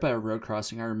 honestly. It was right by a road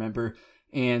crossing, I remember,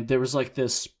 and there was like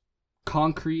this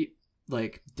concrete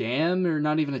like dam, or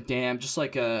not even a dam, just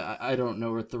like I don't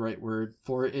know what the right word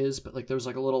for it is, but like there was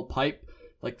like a little pipe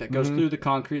like that goes through the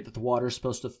concrete that the water is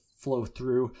supposed to flow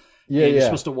through. Yeah, and you're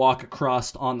supposed to walk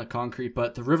across on the concrete,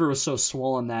 but the river was so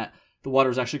swollen that the water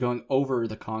was actually going over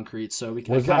the concrete. So we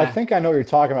I think I know what you're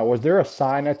talking about. Was there a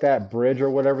sign at that bridge or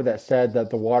whatever that said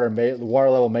that the water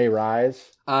level may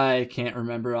rise? I can't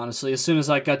remember, honestly. As soon as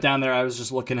I got down there, I was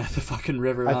just looking at the fucking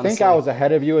river. I think I was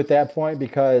ahead of you at that point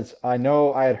because I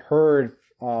know I had heard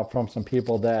from some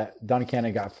people that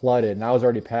Duncannon got flooded, and I was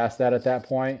already past that at that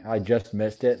point. I just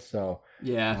missed it, so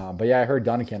yeah. But yeah, I heard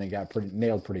Duncannon got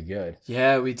nailed pretty good.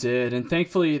 Yeah, we did, and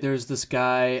thankfully there's this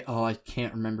guy. Oh, I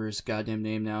can't remember his goddamn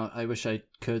name now. I wish I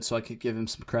could, so I could give him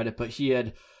some credit. But he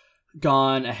had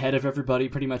gone ahead of everybody,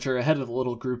 pretty much, or ahead of the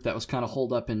little group that was kind of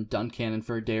holed up in Duncannon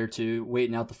for a day or two,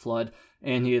 waiting out the flood,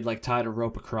 and he had like tied a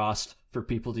rope across for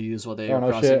people to use while they were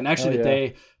crossing. Shit. And actually, the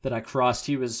day that I crossed,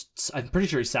 I'm pretty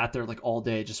sure he sat there like all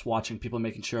day just watching people,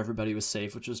 making sure everybody was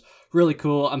safe, which was really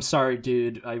cool. I'm sorry,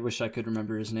 dude. I wish I could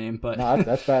remember his name, but no,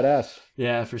 that's badass.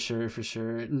 Yeah, for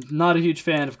sure. Not a huge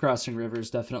fan of crossing rivers,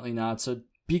 definitely not. So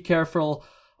be careful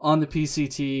on the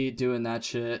PCT doing that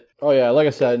shit. Oh yeah, like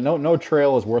I said, no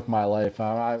trail is worth my life.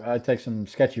 I take some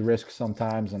sketchy risks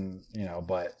sometimes, and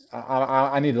but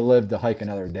I need to live to hike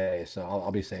another day, so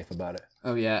I'll be safe about it.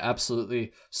 Oh yeah,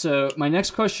 absolutely. So my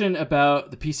next question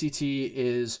about the PCT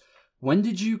is, when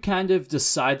did you kind of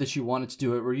decide that you wanted to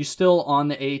do it? Were you still on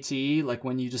the AT, like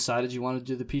when you decided you wanted to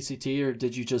do the PCT, or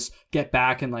did you just get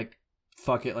back and like,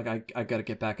 fuck it, like I got to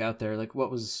get back out there? Like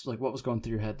what was going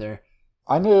through your head there?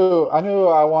 I knew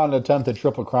I wanted to attempt the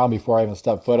Triple Crown before I even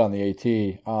stepped foot on the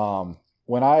AT.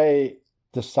 When I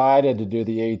decided to do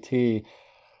the AT,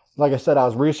 like I said, I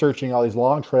was researching all these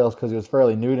long trails because it was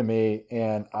fairly new to me,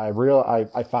 and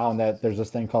I found that there's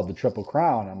this thing called the Triple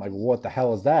Crown. I'm like, what the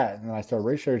hell is that? And then I started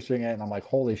researching it, and I'm like,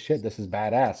 holy shit, this is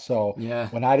badass. So Yeah.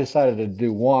 when I decided to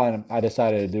do one, I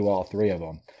decided to do all three of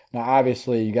them. Now,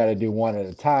 obviously, you got to do one at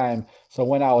a time. So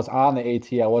when I was on the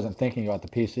AT, I wasn't thinking about the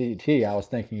PCT. I was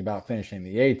thinking about finishing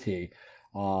the AT.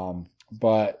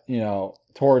 But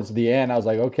towards the end, I was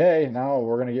like, okay, now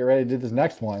we're gonna get ready to do this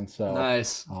next one. So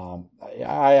Nice.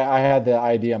 I had the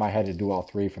idea in my head to do all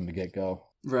three from the get go.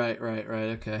 Right.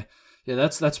 Okay. Yeah,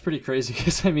 that's pretty crazy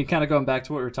because I mean, kind of going back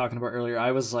to what we were talking about earlier,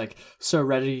 I was like so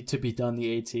ready to be done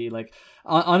the AT. Like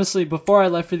honestly, before I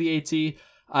left for the AT,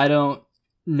 I don't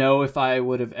know if I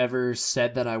would have ever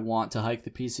said that I want to hike the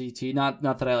PCT. Not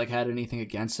that I like had anything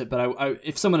against it, but I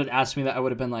if someone had asked me that, I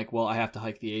would have been like, well, I have to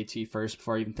hike the AT first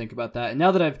before I even think about that. And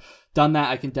now that I've done that,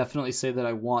 I can definitely say that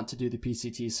I want to do the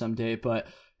PCT someday. But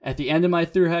at the end of my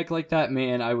through hike like that,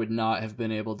 man, I would not have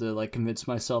been able to like convince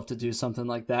myself to do something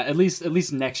like that. At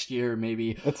least next year,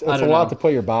 maybe. It's a lot to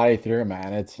put your body through,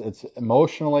 man. It's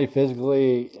emotionally,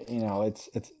 physically,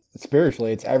 it's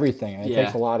spiritually, it's everything. And it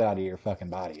takes a lot out of your fucking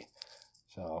body.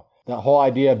 So the whole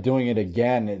idea of doing it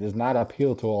again, it does not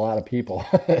appeal to a lot of people.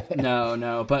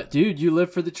 No. But dude, you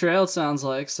live for the trail, it sounds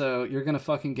like, so you're going to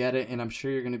fucking get it, and I'm sure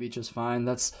you're going to be just fine.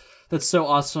 That's so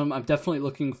awesome. I'm definitely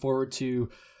looking forward to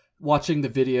watching the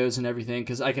videos and everything,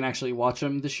 because I can actually watch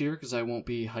them this year, because I won't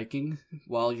be hiking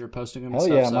while you're posting them and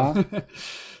stuff. Yeah, man.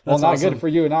 Well, not awesome. Good for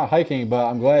you not hiking, but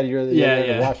I'm glad you're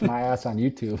watching my ass on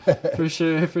YouTube. For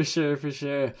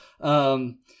sure.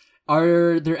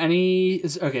 Are there any...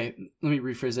 Okay, let me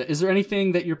rephrase it. Is there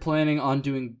anything that you're planning on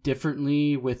doing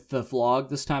differently with the vlog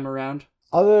this time around?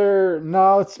 I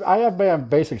have a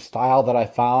basic style that I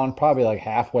found probably like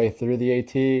halfway through the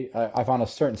AT. I found a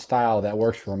certain style that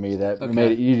works for me that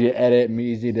made it easy to edit and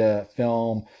easy to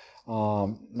film.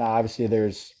 Now, obviously,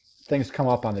 there's things come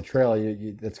up on the trail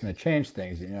that's going to change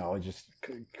things. Just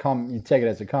you take it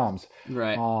as it comes.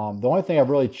 Right. The only thing I've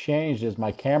really changed is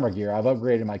my camera gear. I've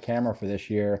upgraded my camera for this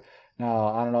year. Now,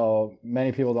 I don't know,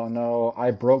 many people don't know,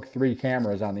 I broke 3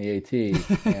 cameras on the AT,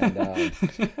 and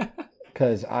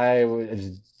because I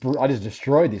just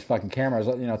destroyed these fucking cameras.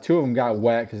 2 of them got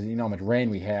wet because how much rain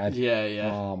we had.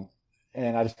 Yeah.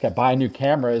 And I just kept buying new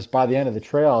cameras. By the end of the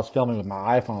trail, I was filming with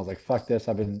my iPhone. I was like, fuck this.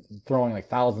 I've been throwing like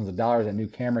thousands of dollars at new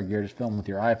camera gear just filming with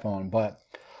your iPhone. But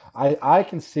I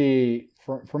can see,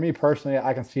 for me personally,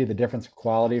 I can see the difference in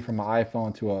quality from my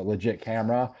iPhone to a legit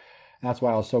camera. And that's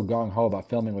why I was so gung-ho about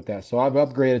filming with that. So I've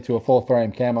upgraded to a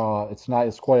full-frame camera. It's not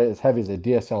as quite as heavy as a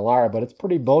DSLR, but it's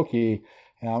pretty bulky.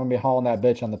 And I'm going to be hauling that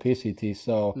bitch on the PCT.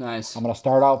 So nice. I'm going to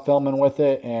start out filming with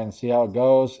it and see how it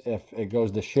goes. If it goes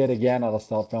to shit again, I'll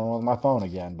start filming with my phone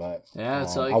again. But yeah,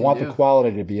 that's all you I want the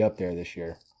quality to be up there this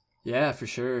year. Yeah, for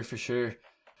sure.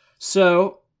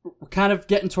 So we're kind of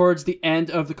getting towards the end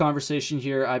of the conversation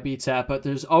here, IBTAP, but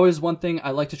there's always one thing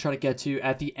I like to try to get to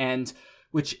at the end,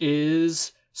 which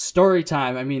is story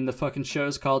time. I mean, the fucking show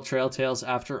is called Trail Tales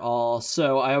after all.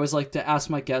 So I always like to ask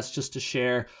my guests just to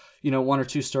share, 1 or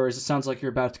 2 stories. It sounds like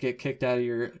you're about to get kicked out of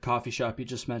your coffee shop you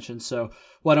just mentioned. So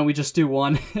why don't we just do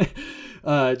one?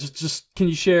 just can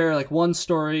you share like one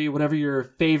story, whatever your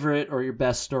favorite or your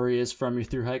best story is from your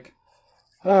through hike?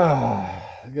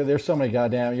 There's so many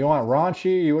goddamn. You want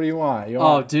raunchy? What do you want?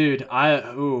 Dude,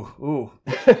 ooh,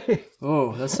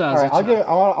 that sounds. All right, I'm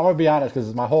gonna be honest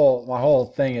because my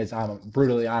whole thing is I'm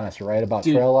brutally honest, right, about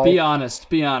trail life. Be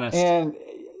honest. And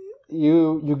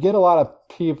you get a lot of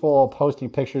people posting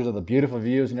pictures of the beautiful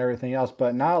views and everything else,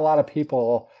 but not a lot of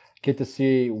people get to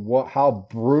see how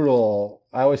brutal.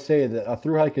 I always say that a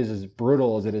through hike is as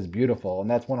brutal as it is beautiful, and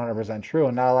that's 100% true.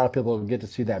 And not a lot of people get to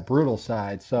see that brutal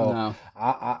side. So no.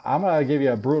 I'm gonna give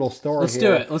you a brutal story. Let's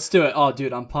do it. Oh,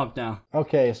 dude, I'm pumped now.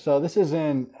 Okay, so this is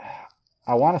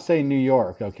I want to say New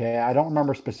York. Okay, I don't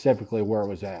remember specifically where it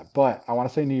was at, but I want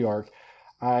to say New York.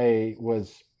 I'd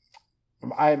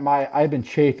been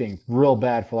chafing real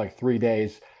bad for like 3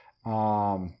 days.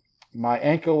 My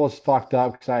ankle was fucked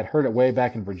up because I had hurt it way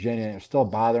back in Virginia and it was still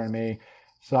bothering me.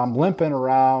 So I'm limping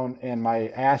around and my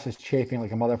ass is chafing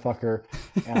like a motherfucker.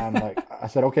 And I'm like, I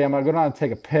said, okay, I'm going to go down and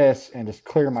take a piss and just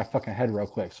clear my fucking head real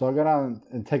quick. So I go down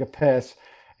and take a piss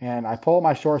and I pull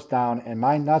my shorts down and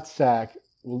my nutsack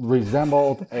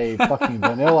resembled a fucking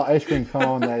vanilla ice cream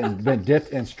cone that had been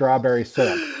dipped in strawberry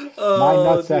syrup. My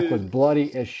nutsack was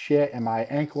bloody as shit and my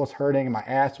ankle was hurting and my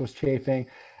ass was chafing.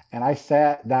 And I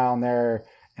sat down there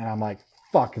and I'm like,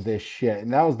 fuck this shit.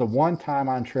 And that was the one time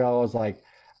on trail I was like,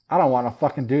 I don't want to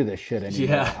fucking do this shit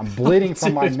anymore. Yeah. I'm bleeding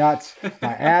from my nuts.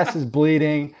 My ass is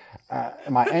bleeding.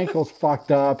 my ankle's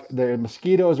fucked up. The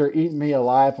mosquitoes are eating me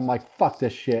alive. I'm like, fuck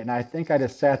this shit. And I think I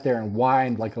just sat there and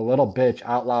whined like a little bitch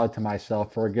out loud to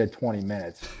myself for a good 20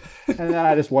 minutes. And then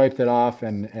I just wiped it off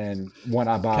and went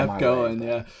about my way. Kept going,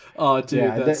 yeah. Oh, dude,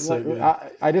 yeah, that's so good.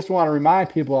 I just want to remind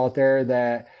people out there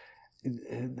that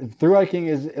thru hiking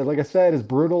is, like I said, as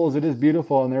brutal as it is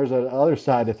beautiful, and there's an other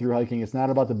side to thru hiking. It's not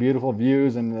about the beautiful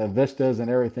views and the vistas and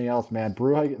everything else, man.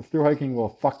 Thru hiking will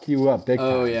fuck you up big time.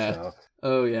 Oh yeah. So.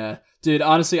 Oh yeah. Dude,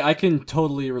 honestly, I can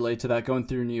totally relate to that, going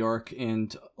through New York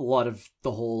and a lot of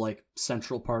the whole like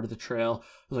central part of the trail.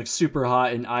 It was like super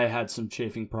hot, and I had some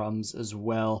chafing problems as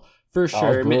well. For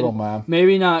sure. Oh, brutal, man.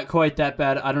 Maybe not quite that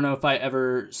bad. I don't know if I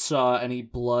ever saw any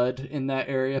blood in that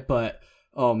area, but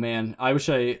oh man, I wish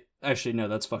I... Actually, no,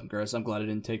 that's fucking gross. I'm glad I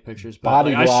didn't take pictures. But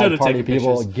body glide, I should have taken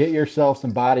people, pictures. Get yourself some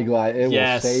body glide. It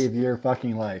will save your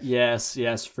fucking life. Yes,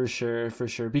 for sure.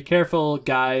 Be careful,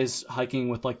 guys, hiking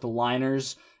with like the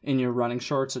liners in your running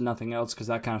shorts and nothing else, because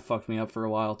that kind of fucked me up for a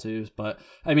while too. But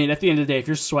I mean, at the end of the day, if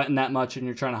you're sweating that much and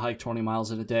you're trying to hike 20 miles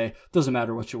in a day, doesn't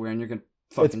matter what you're wearing, you're gonna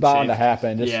fucking It's bound chafe. to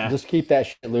happen. Just keep that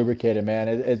shit lubricated, man.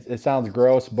 It sounds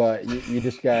gross, but you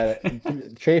just got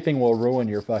chafing will ruin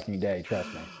your fucking day.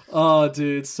 Trust me. Oh,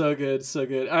 dude, so good.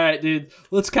 All right, dude,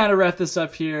 let's kind of wrap this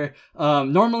up here.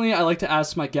 Normally, I like to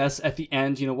ask my guests at the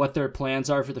end, what their plans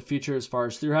are for the future as far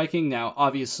as thru hiking. Now,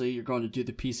 obviously, you're going to do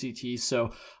the PCT,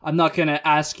 so I'm not going to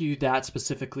ask you that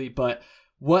specifically, but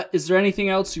is there anything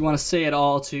else you want to say at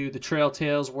all to the Trail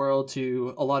Tales world,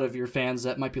 to a lot of your fans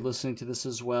that might be listening to this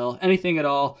as well? Anything at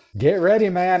all? Get ready,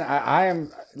 man. I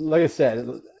am, like I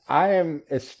said, I am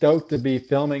as stoked to be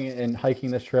filming and hiking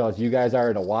this trail as you guys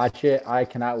are to watch it. I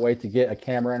cannot wait to get a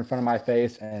camera in front of my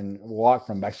face and walk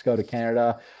from Mexico to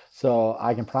Canada. So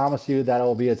I can promise you that it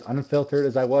will be as unfiltered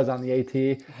as I was on the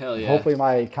AT. Hell yeah. Hopefully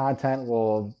my content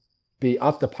will be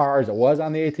up to par as it was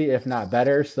on the AT, if not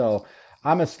better. So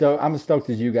I'm as stoked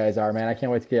as you guys are, man. I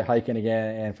can't wait to get hiking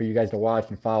again and for you guys to watch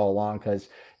and follow along, because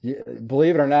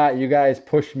believe it or not, you guys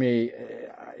pushed me,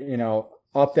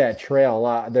 up that trail a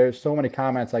lot. There's so many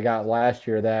comments I got last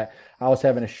year that I was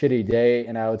having a shitty day,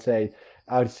 and I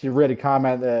would read a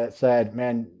comment that said,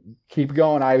 man, keep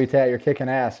going, Ivytat, you're kicking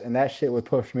ass, and that shit would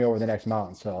push me over the next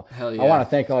mountain. So hell yeah. I want to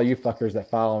thank all you fuckers that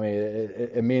follow me.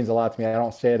 It means a lot to me. I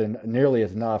don't say it nearly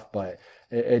as enough, but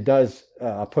it does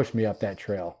push me up that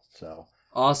trail. So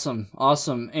awesome.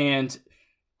 And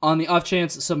on the off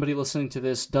chance that somebody listening to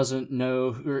this doesn't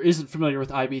know or isn't familiar with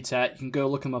IBTAT, you can go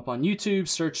look him up on YouTube,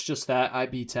 search just that,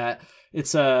 IBTAT.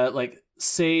 It's like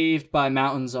Saved by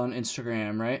Mountains on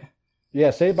Instagram, right? Yeah,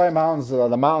 Saved by Mountains.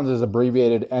 The mountains is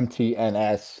abbreviated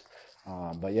MTNS.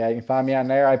 But yeah, you can find me on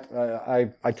there.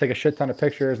 I take a shit ton of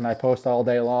pictures and I post all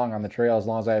day long on the trail as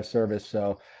long as I have service.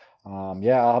 So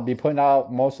I'll be putting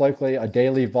out most likely a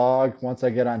daily vlog once I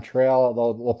get on trail.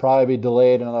 They'll probably be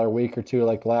delayed another week or two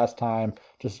like last time,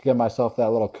 just to give myself that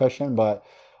little cushion. But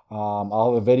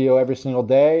I'll have a video every single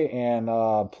day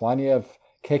and plenty of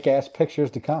kick-ass pictures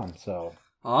to come. So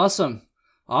awesome.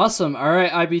 All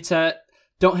right, IBTAT,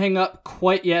 don't hang up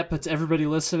quite yet, but to everybody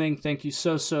listening, thank you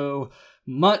so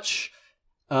much.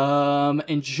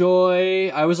 Enjoy.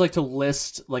 I always like to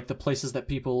list like the places that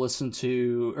people listen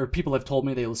to, or people have told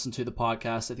me they listen to the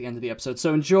podcast at the end of the episode.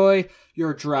 So enjoy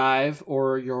your drive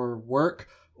or your work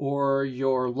or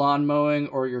your lawn mowing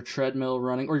or your treadmill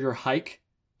running or your hike.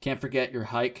 Can't forget your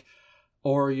hike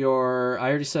or your,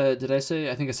 I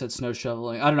think I said snow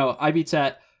shoveling. I don't know.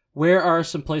 IBTAT, where are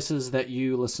some places that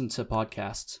you listen to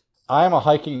podcasts? I am a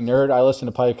hiking nerd. I listen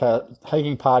to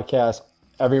hiking podcasts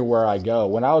everywhere I go.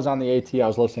 When I was on the AT, I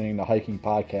was listening to hiking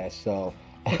podcasts. So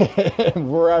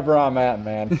wherever I'm at,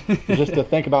 man, just to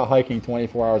think about hiking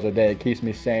 24 hours a day, it keeps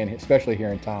me sane, especially here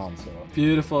in town. So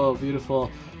beautiful.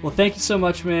 Well, thank you so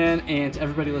much, man. And to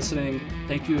everybody listening,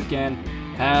 thank you again.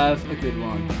 Have a good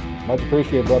one. Much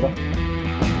appreciated, brother.